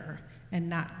seeing her, and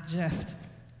not just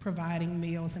providing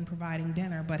meals and providing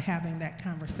dinner, but having that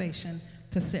conversation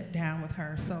to sit down with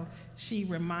her. So she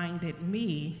reminded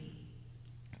me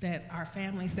that our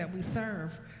families that we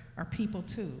serve are people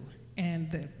too,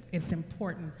 and that it's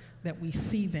important that we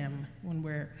see them when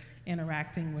we're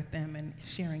interacting with them and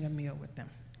sharing a meal with them.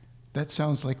 That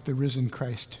sounds like the risen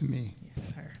Christ to me. Yes,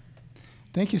 sir.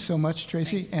 Thank you so much,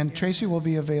 Tracy. And Tracy will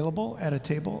be available at a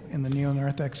table in the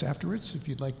neo-narthex afterwards if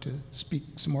you'd like to speak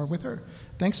some more with her.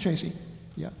 Thanks, Tracy.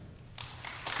 Yeah.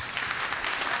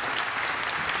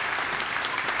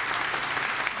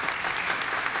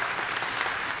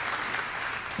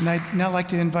 And I'd now like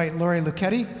to invite Lori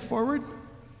Lucchetti forward.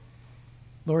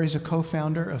 Lori's a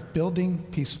co-founder of Building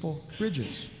Peaceful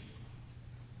Bridges.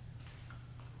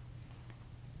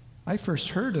 I first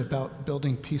heard about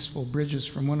Building Peaceful Bridges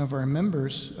from one of our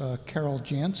members, Carol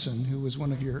Jansen, who was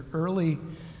one of your early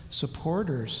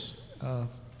supporters.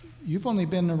 You've only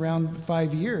been around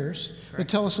 5 years, Correct. But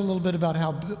tell us a little bit about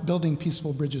how Building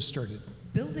Peaceful Bridges started.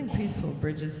 Building Peaceful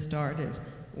Bridges started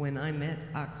when I met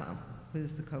Aklam,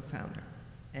 who's the co-founder.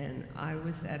 And I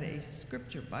was at a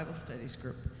scripture Bible studies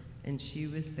group, and she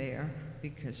was there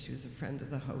because she was a friend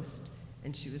of the host,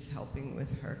 and she was helping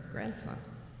with her grandson.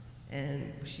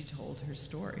 And she told her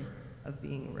story of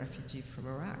being a refugee from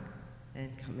Iraq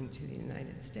and coming to the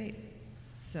United States.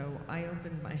 So I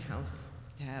opened my house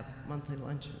to have monthly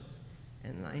luncheons,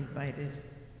 and I invited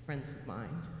friends of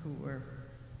mine who were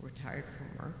retired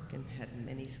from work and had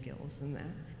many skills in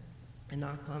that. And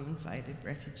Aklam invited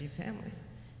refugee families.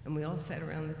 And we all sat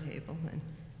around the table, and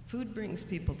food brings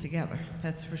people together,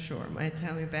 that's for sure. My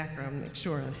Italian background makes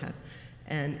sure of that.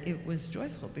 And it was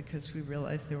joyful because we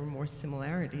realized there were more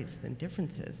similarities than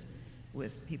differences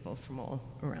with people from all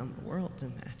around the world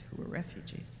in that who were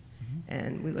refugees. Mm-hmm.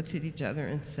 And we looked at each other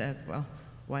and said, well,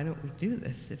 why don't we do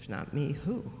this? If not me,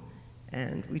 who?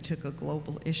 And we took a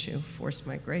global issue, forced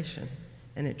migration,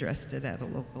 and addressed it at a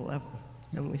local level.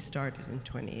 And we started in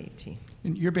 2018.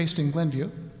 And you're based in Glenview.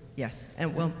 Yes,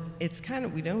 and well, it's kind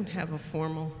of, we don't have a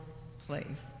formal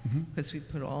place because we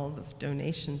put all the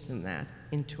donations in that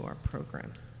into our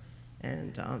programs.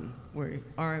 And we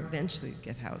are eventually to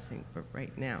get housing, but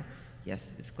right now,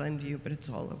 yes, it's Glenview, but it's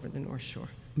all over the North Shore.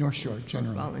 North Shore, For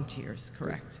generally. volunteers,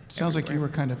 correct. Sounds like you Everywhere.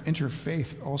 were kind of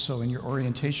interfaith also in your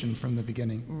orientation from the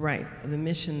beginning. Right. The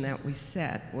mission that we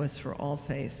set was for all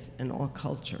faiths and all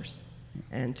cultures,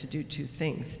 and to do two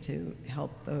things, to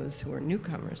help those who are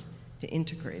newcomers to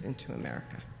integrate into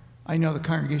America. I know the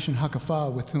congregation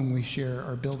Hakafa, with whom we share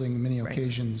our building on many Right.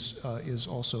 occasions, is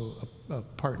also a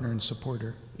partner and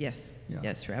supporter. Yes, Yeah.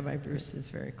 yes, Rabbi Bruce is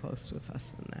very close with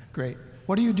us in that. Great.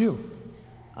 What do you do?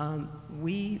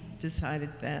 We decided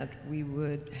that we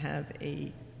would have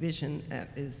a vision that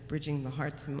is bridging the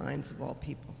hearts and minds of all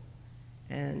people.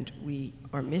 And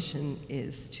our mission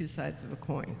is two sides of a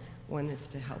coin. One is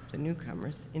to help the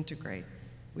newcomers integrate,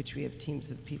 which we have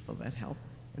teams of people that help.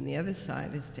 And the other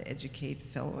side is to educate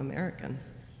fellow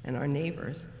Americans and our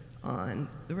neighbors on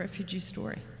the refugee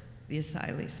story, the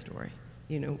asylee story.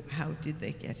 You know, how did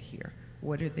they get here?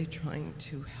 What are they trying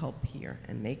to help here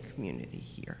and make community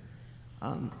here?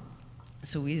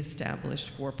 So we established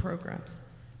 4 programs.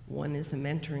 One is a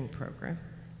mentoring program,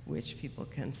 which people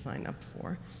can sign up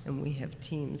for, and we have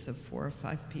teams of 4 or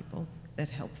 5 people that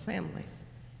help families.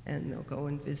 And they'll go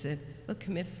and visit, they'll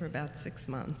commit for about 6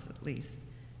 months at least,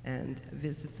 and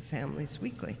visit the families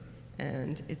weekly.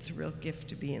 And it's a real gift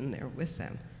to be in there with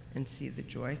them and see the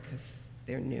joy, because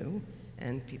they're new,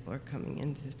 and people are coming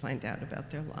in to find out about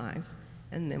their lives.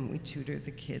 And then we tutor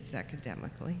the kids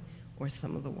academically, or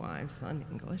some of the wives on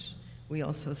English. We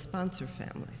also sponsor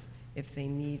families if they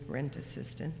need rent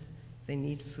assistance, if they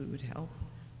need food help,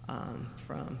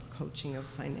 from coaching of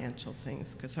financial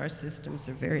things, because our systems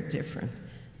are very different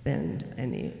than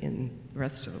any in the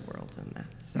rest of the world in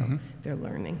that. So they're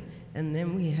learning. And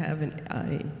then we have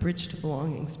a Bridge to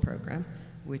Belongings program,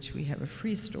 which we have a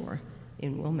free store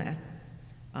in Wilmette.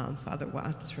 Father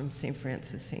Watts from St.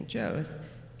 Francis St. Joe's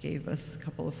gave us a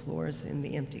couple of floors in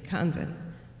the empty convent.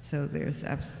 So there's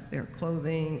their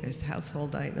clothing, there's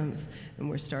household items, and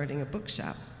we're starting a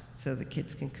bookshop so the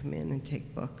kids can come in and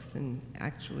take books and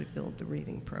actually build the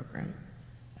reading program.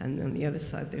 And then the other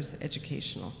side, there's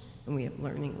educational, and we have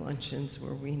learning luncheons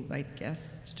where we invite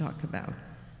guests to talk about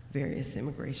various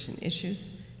immigration issues.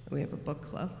 And we have a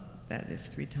book club that is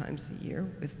 3 times a year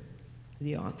with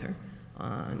the author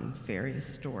on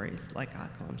various stories, like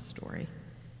Aklam's story.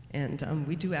 And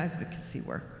we do advocacy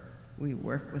work. We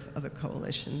work with other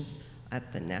coalitions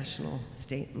at the national,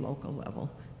 state, and local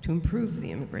level to improve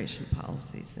the immigration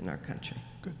policies in our country.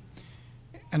 Good.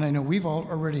 And I know we've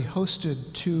already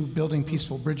hosted 2 Building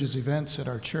Peaceful Bridges events at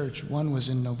our church. One was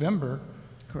in November.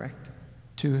 Correct.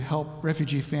 To help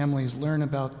refugee families learn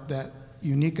about that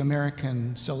unique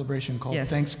American celebration called Yes.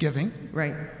 Thanksgiving.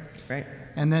 Right, right.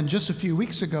 And then just a few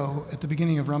weeks ago, at the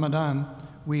beginning of Ramadan,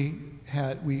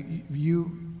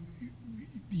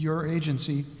 your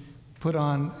agency put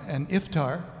on an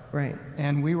iftar. Right.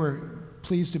 And we were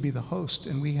pleased to be the host,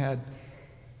 and we had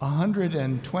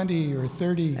 120 or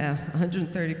 30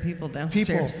 130 people people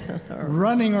downstairs.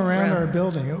 running around our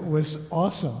building. It was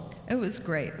awesome. It was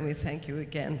great, and we thank you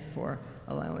again for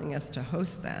allowing us to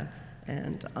host that.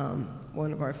 And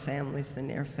one of our families, the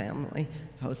Nair family,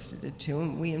 hosted it too,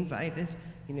 and we invited,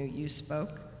 you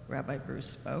spoke, Rabbi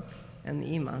Bruce spoke, and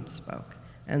the Imam spoke.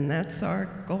 And that's our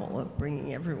goal of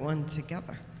bringing everyone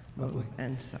together. Lovely.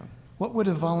 And so. What would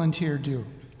a volunteer do?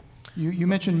 You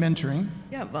mentioned mentoring.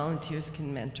 Yeah, volunteers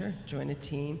can mentor, join a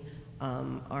team.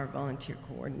 Our volunteer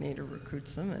coordinator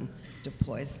recruits them and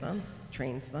deploys them,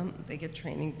 trains them. They get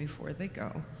training before they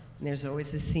go. And there's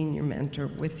always a senior mentor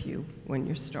with you when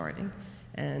you're starting.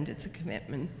 And it's a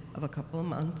commitment of a couple of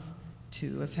months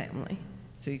to a family.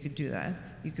 So you could do that.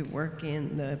 You could work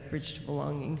in the Bridge to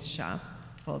Belongings shop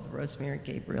called the Rosemary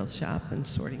Gabriel shop, and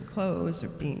sorting clothes or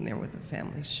being there with a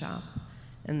family shop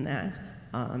and that,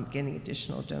 getting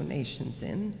additional donations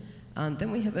in.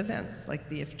 Then we have events like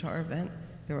the iftar event.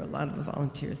 There were a lot of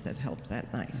volunteers that helped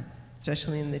that night,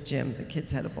 especially in the gym. The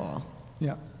kids had a ball.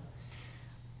 Yeah.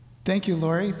 Thank you,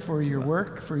 Lori, for your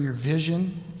work, for your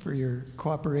vision, for your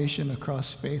cooperation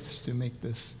across faiths to make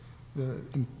this the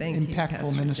impactful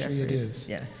Pastor ministry it Jeffries. is.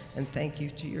 Yeah, and thank you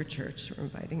to your church for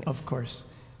inviting us. Of course.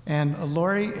 And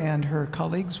Lori and her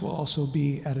colleagues will also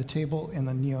be at a table in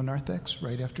the neo-narthex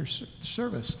right after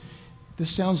service.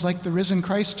 This sounds like the risen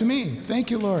Christ to me.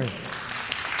 Thank you, Lori.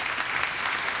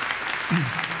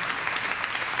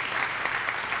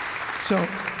 So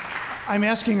I'm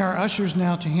asking our ushers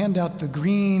now to hand out the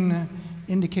green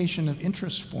indication of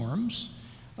interest forms.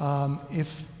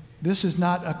 If this is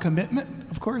not a commitment,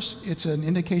 of course, it's an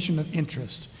indication of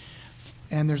interest.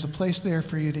 And there's a place there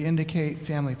for you to indicate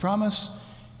Family Promise.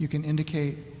 You can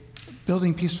indicate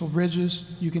Building Peaceful Bridges.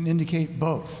 You can indicate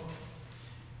both.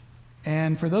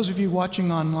 And for those of you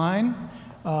watching online,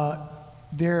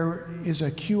 there is a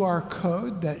QR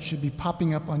code that should be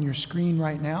popping up on your screen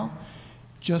right now.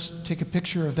 Just take a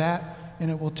picture of that, and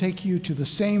it will take you to the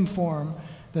same form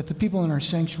that the people in our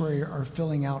sanctuary are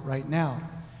filling out right now.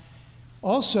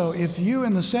 Also, if you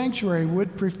in the sanctuary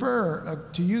would prefer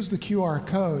to use the QR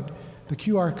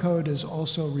code is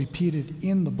also repeated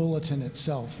in the bulletin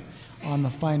itself on the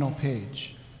final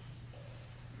page.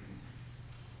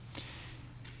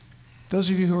 Those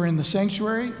of you who are in the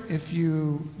sanctuary, if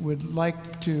you would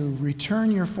like to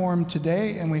return your form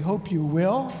today, and we hope you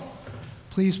will,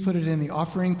 please put it in the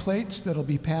offering plates that'll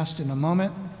be passed in a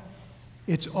moment.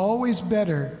 It's always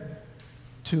better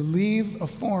to leave a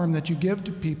form that you give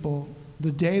to people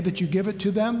the day that you give it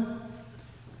to them,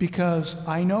 because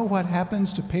I know what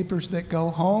happens to papers that go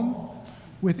home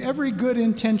with every good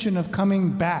intention of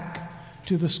coming back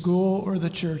to the school or the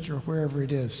church or wherever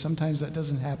it is. Sometimes that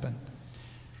doesn't happen.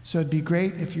 So it'd be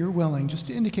great if you're willing just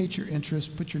to indicate your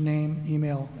interest, put your name,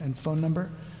 email, and phone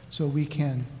number so we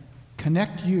can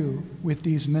connect you with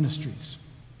these ministries.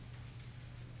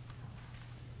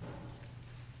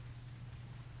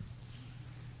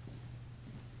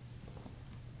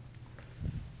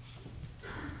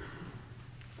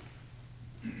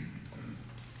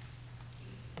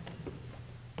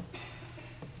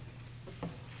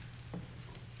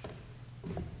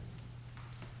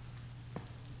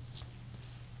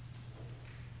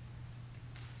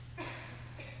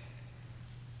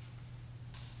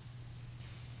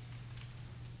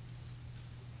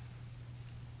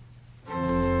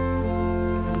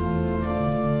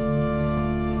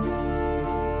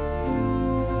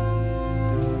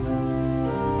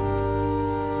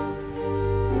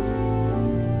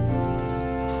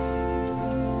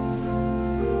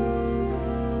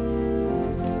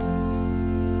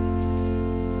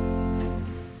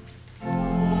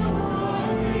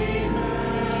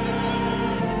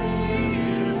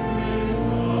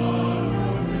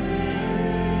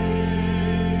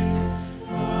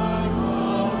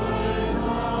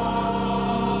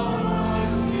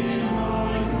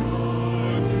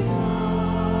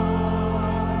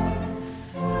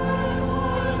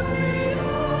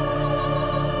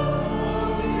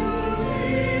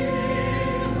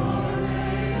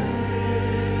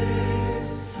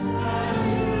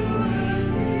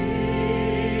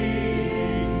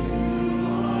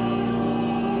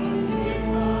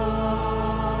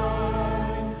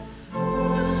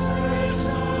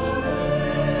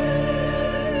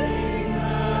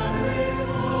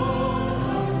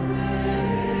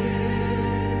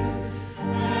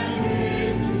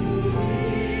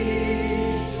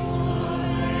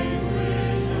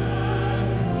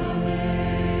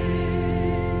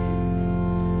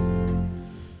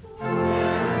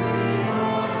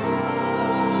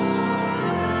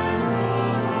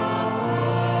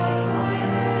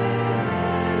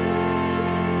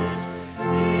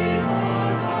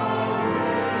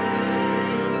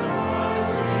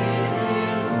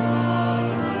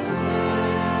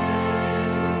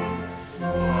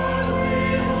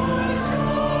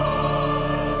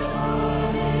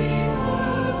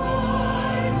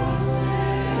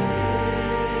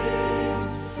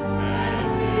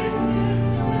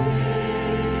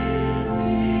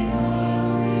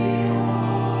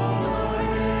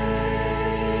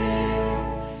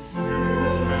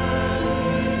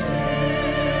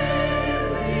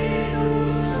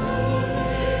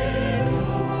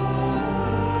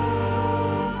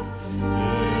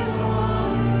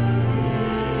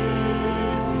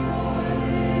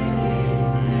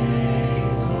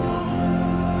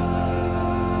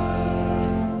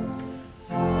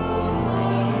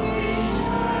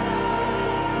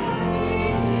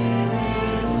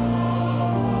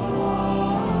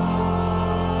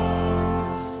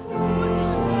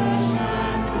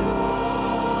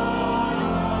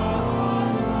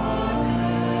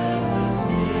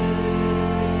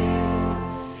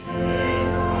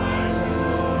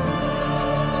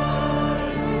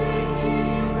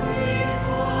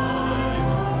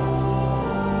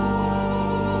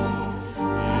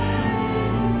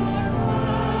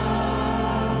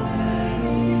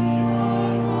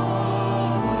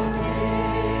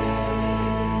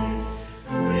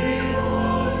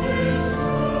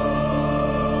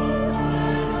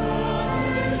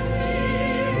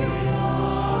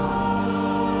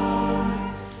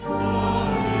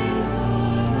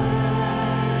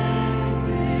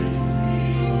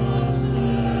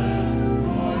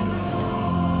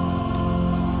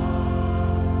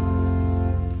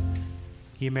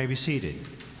 You may be seated.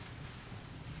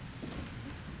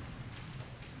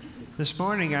 This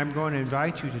morning, I'm going to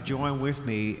invite you to join with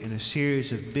me in a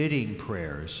series of bidding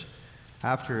prayers.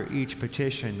 After each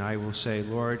petition, I will say,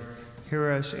 Lord, hear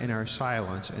us in our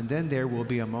silence, and then there will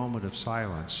be a moment of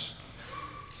silence.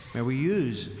 May we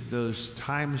use those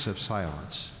times of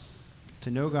silence to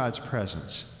know God's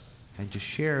presence and to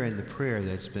share in the prayer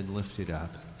that's been lifted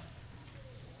up.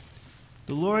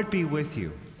 The Lord be with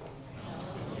you.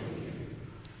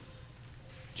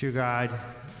 Dear God,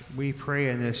 we pray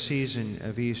in this season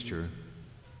of Easter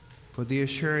for the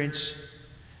assurance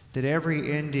that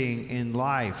every ending in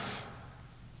life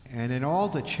and in all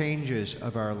the changes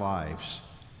of our lives,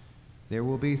 there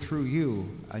will be through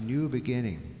you a new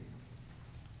beginning.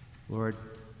 Lord,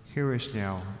 hear us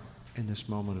now in this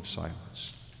moment of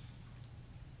silence.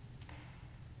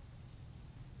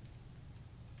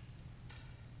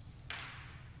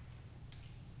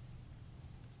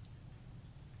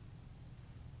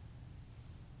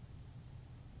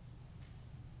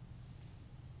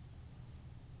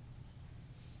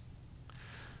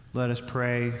 Let us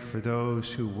pray for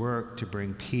those who work to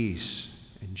bring peace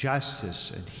and justice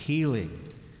and healing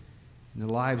in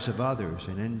the lives of others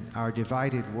and in our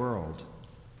divided world.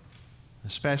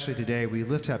 Especially today, we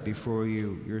lift up before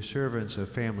you your servants of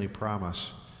Family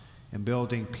Promise and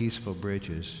Building Peaceful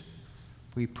Bridges.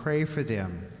 We pray for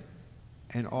them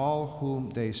and all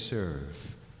whom they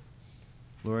serve.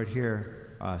 Lord,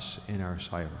 hear us in our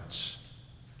silence.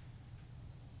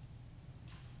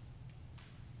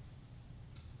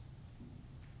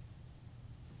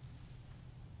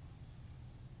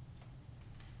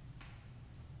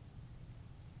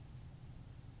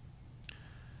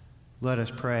 Let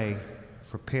us pray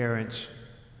for parents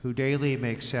who daily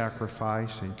make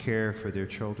sacrifice and care for their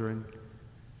children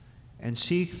and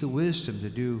seek the wisdom to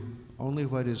do only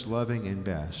what is loving and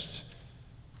best.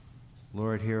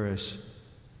 Lord, hear us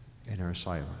in our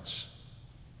silence.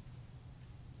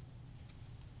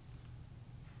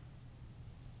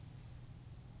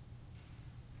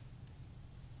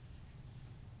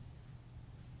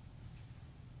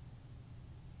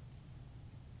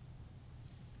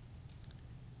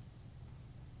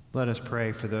 Let us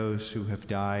pray for those who have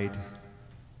died,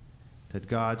 that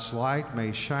God's light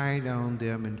may shine on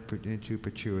them into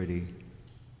perpetuity.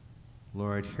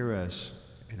 Lord, hear us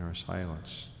in our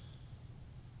silence.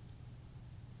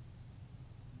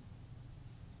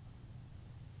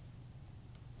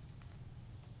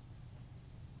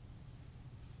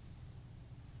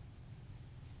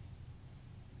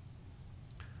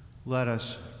 Let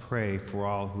us pray for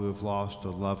all who have lost a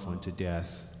loved one to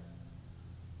death.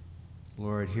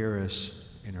 Lord, hear us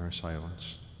in our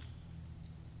silence.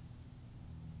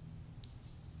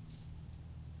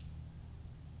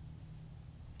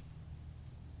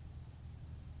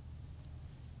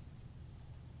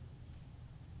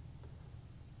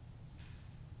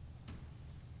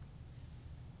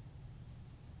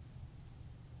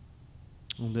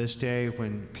 On this day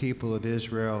when people of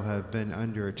Israel have been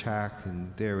under attack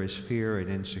and there is fear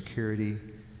and insecurity,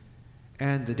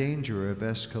 and the danger of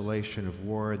escalation of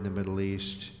war in the Middle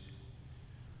East,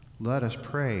 let us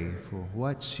pray for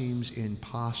what seems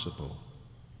impossible.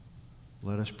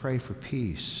 Let us pray for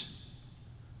peace.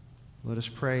 Let us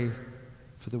pray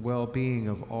for the well-being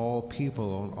of all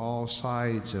people on all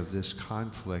sides of this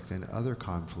conflict and other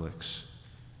conflicts,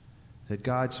 that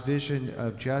God's vision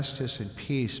of justice and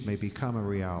peace may become a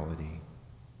reality.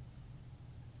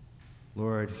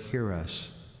 Lord, hear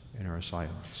us in our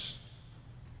silence.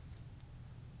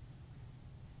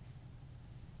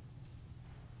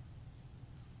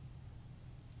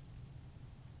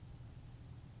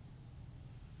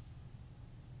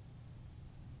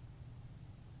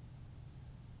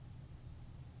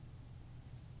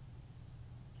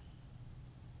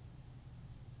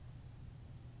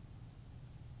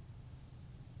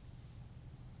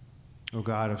 O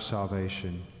God of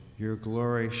salvation, your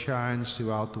glory shines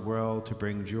throughout the world to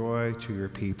bring joy to your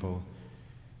people.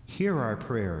 Hear our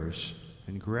prayers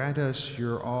and grant us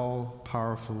your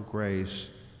all-powerful grace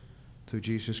through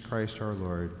Jesus Christ our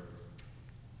Lord.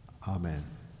 Amen.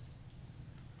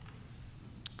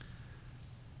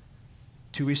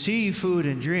 To receive food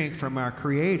and drink from our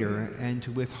Creator and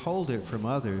to withhold it from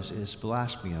others is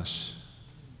blasphemous.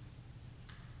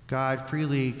 God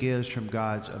freely gives from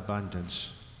God's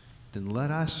abundance. Then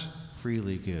let us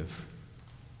freely give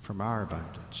from our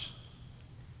abundance.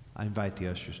 I invite the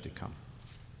ushers to come.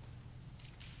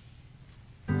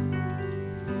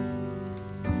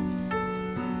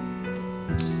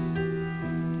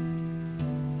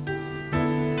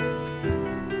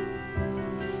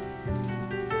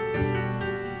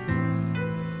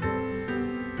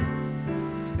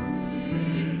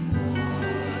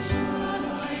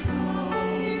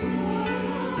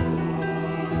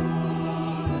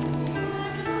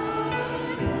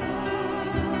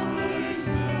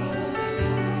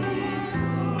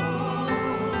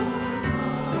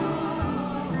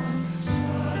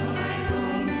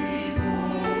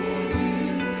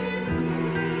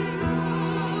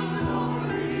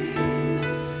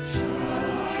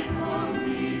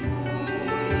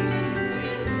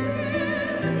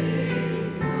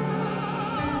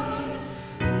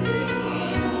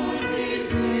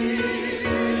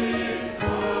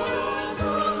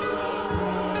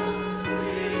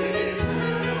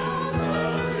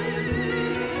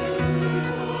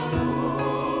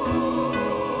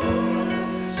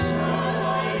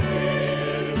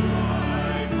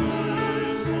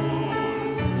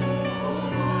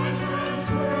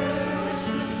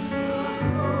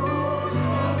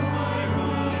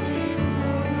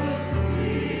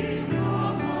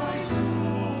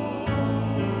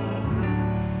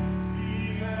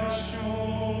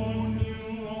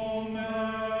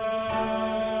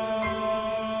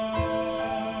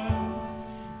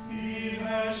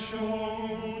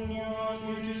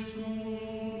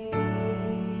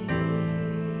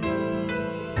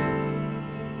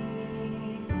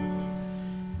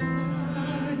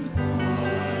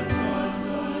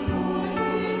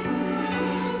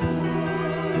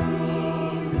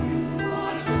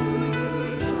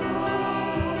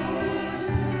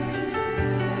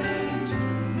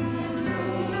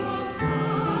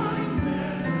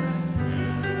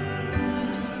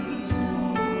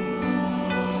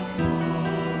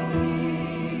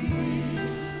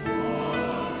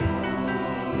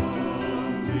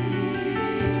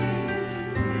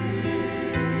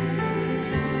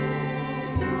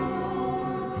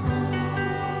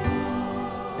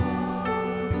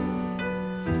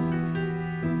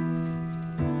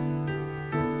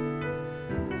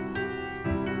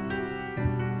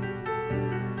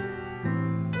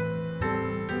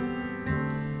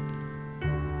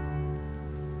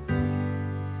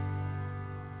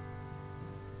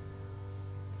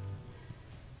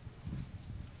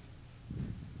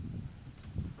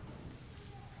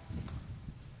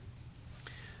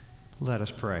 Let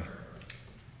us pray.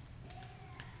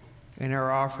 In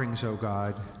our offerings, O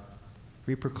God,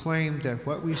 we proclaim that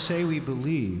what we say we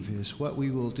believe is what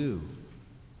we will do.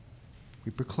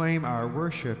 We proclaim our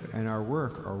worship and our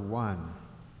work are one.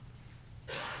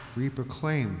 We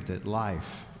proclaim that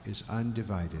life is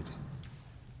undivided.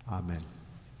 Amen.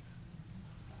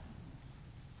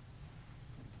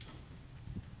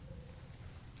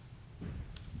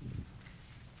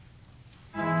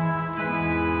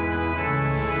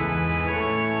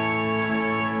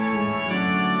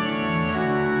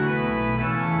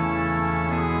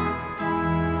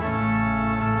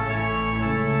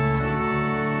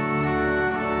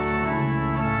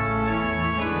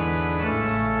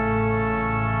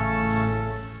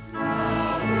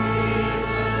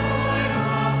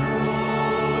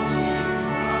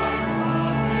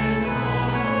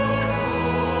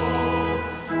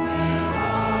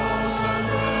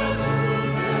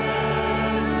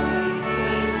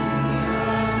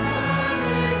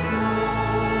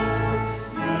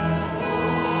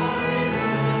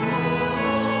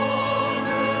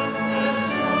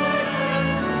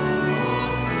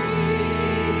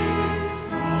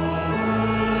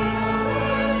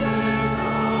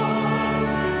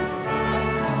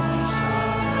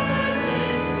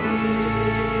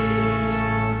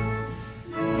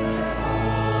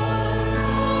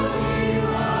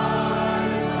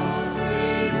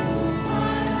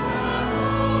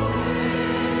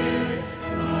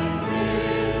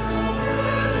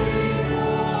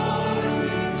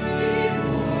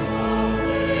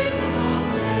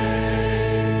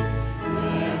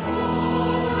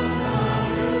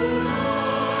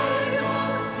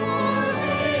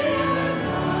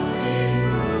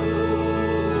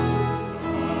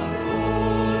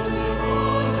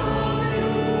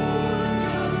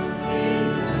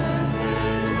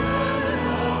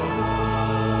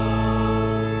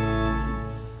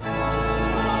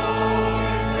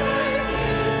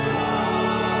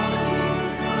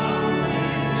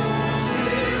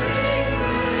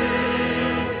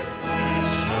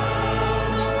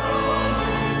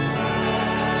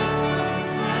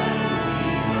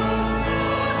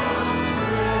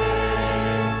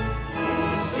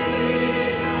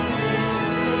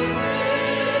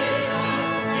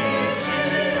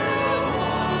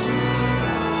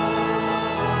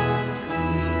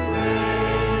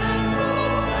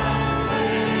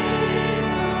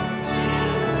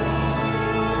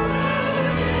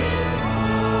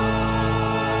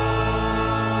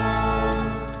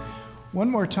 One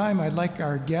more time, I'd like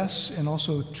our guests and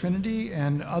also Trinity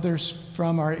and others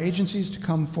from our agencies to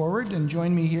come forward and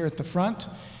join me here at the front,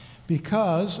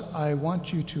 because I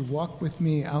want you to walk with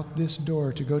me out this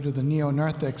door to go to the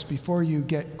neo-narthex before you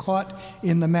get caught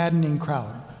in the maddening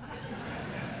crowd.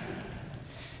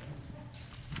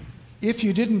 If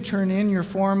you didn't turn in your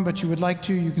form but you would like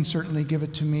to, you can certainly give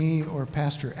it to me or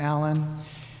Pastor Allen.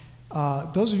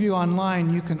 Those of you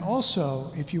online, you can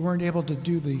also, if you weren't able to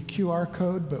do the QR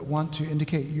code but want to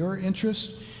indicate your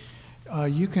interest,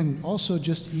 you can also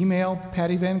just email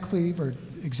Patty Van Cleve, or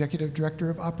Executive Director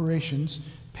of Operations,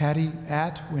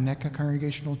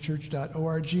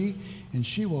 patty@winnetka-congregationalchurch.org, and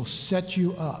she will set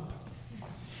you up.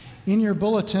 In your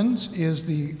bulletins is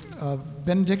the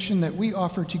benediction that we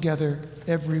offer together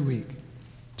every week.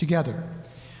 Together.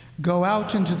 Go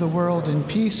out into the world in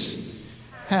peace,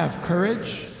 have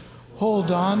courage,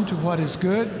 hold on to what is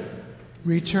good,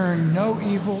 return no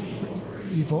evil for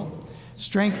evil,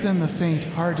 strengthen the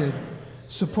faint-hearted,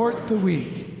 support the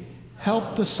weak,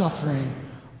 help the suffering,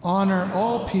 honor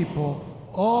all people,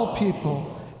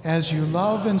 as you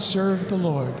love and serve the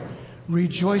Lord,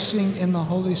 rejoicing in the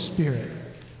Holy Spirit.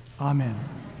 Amen.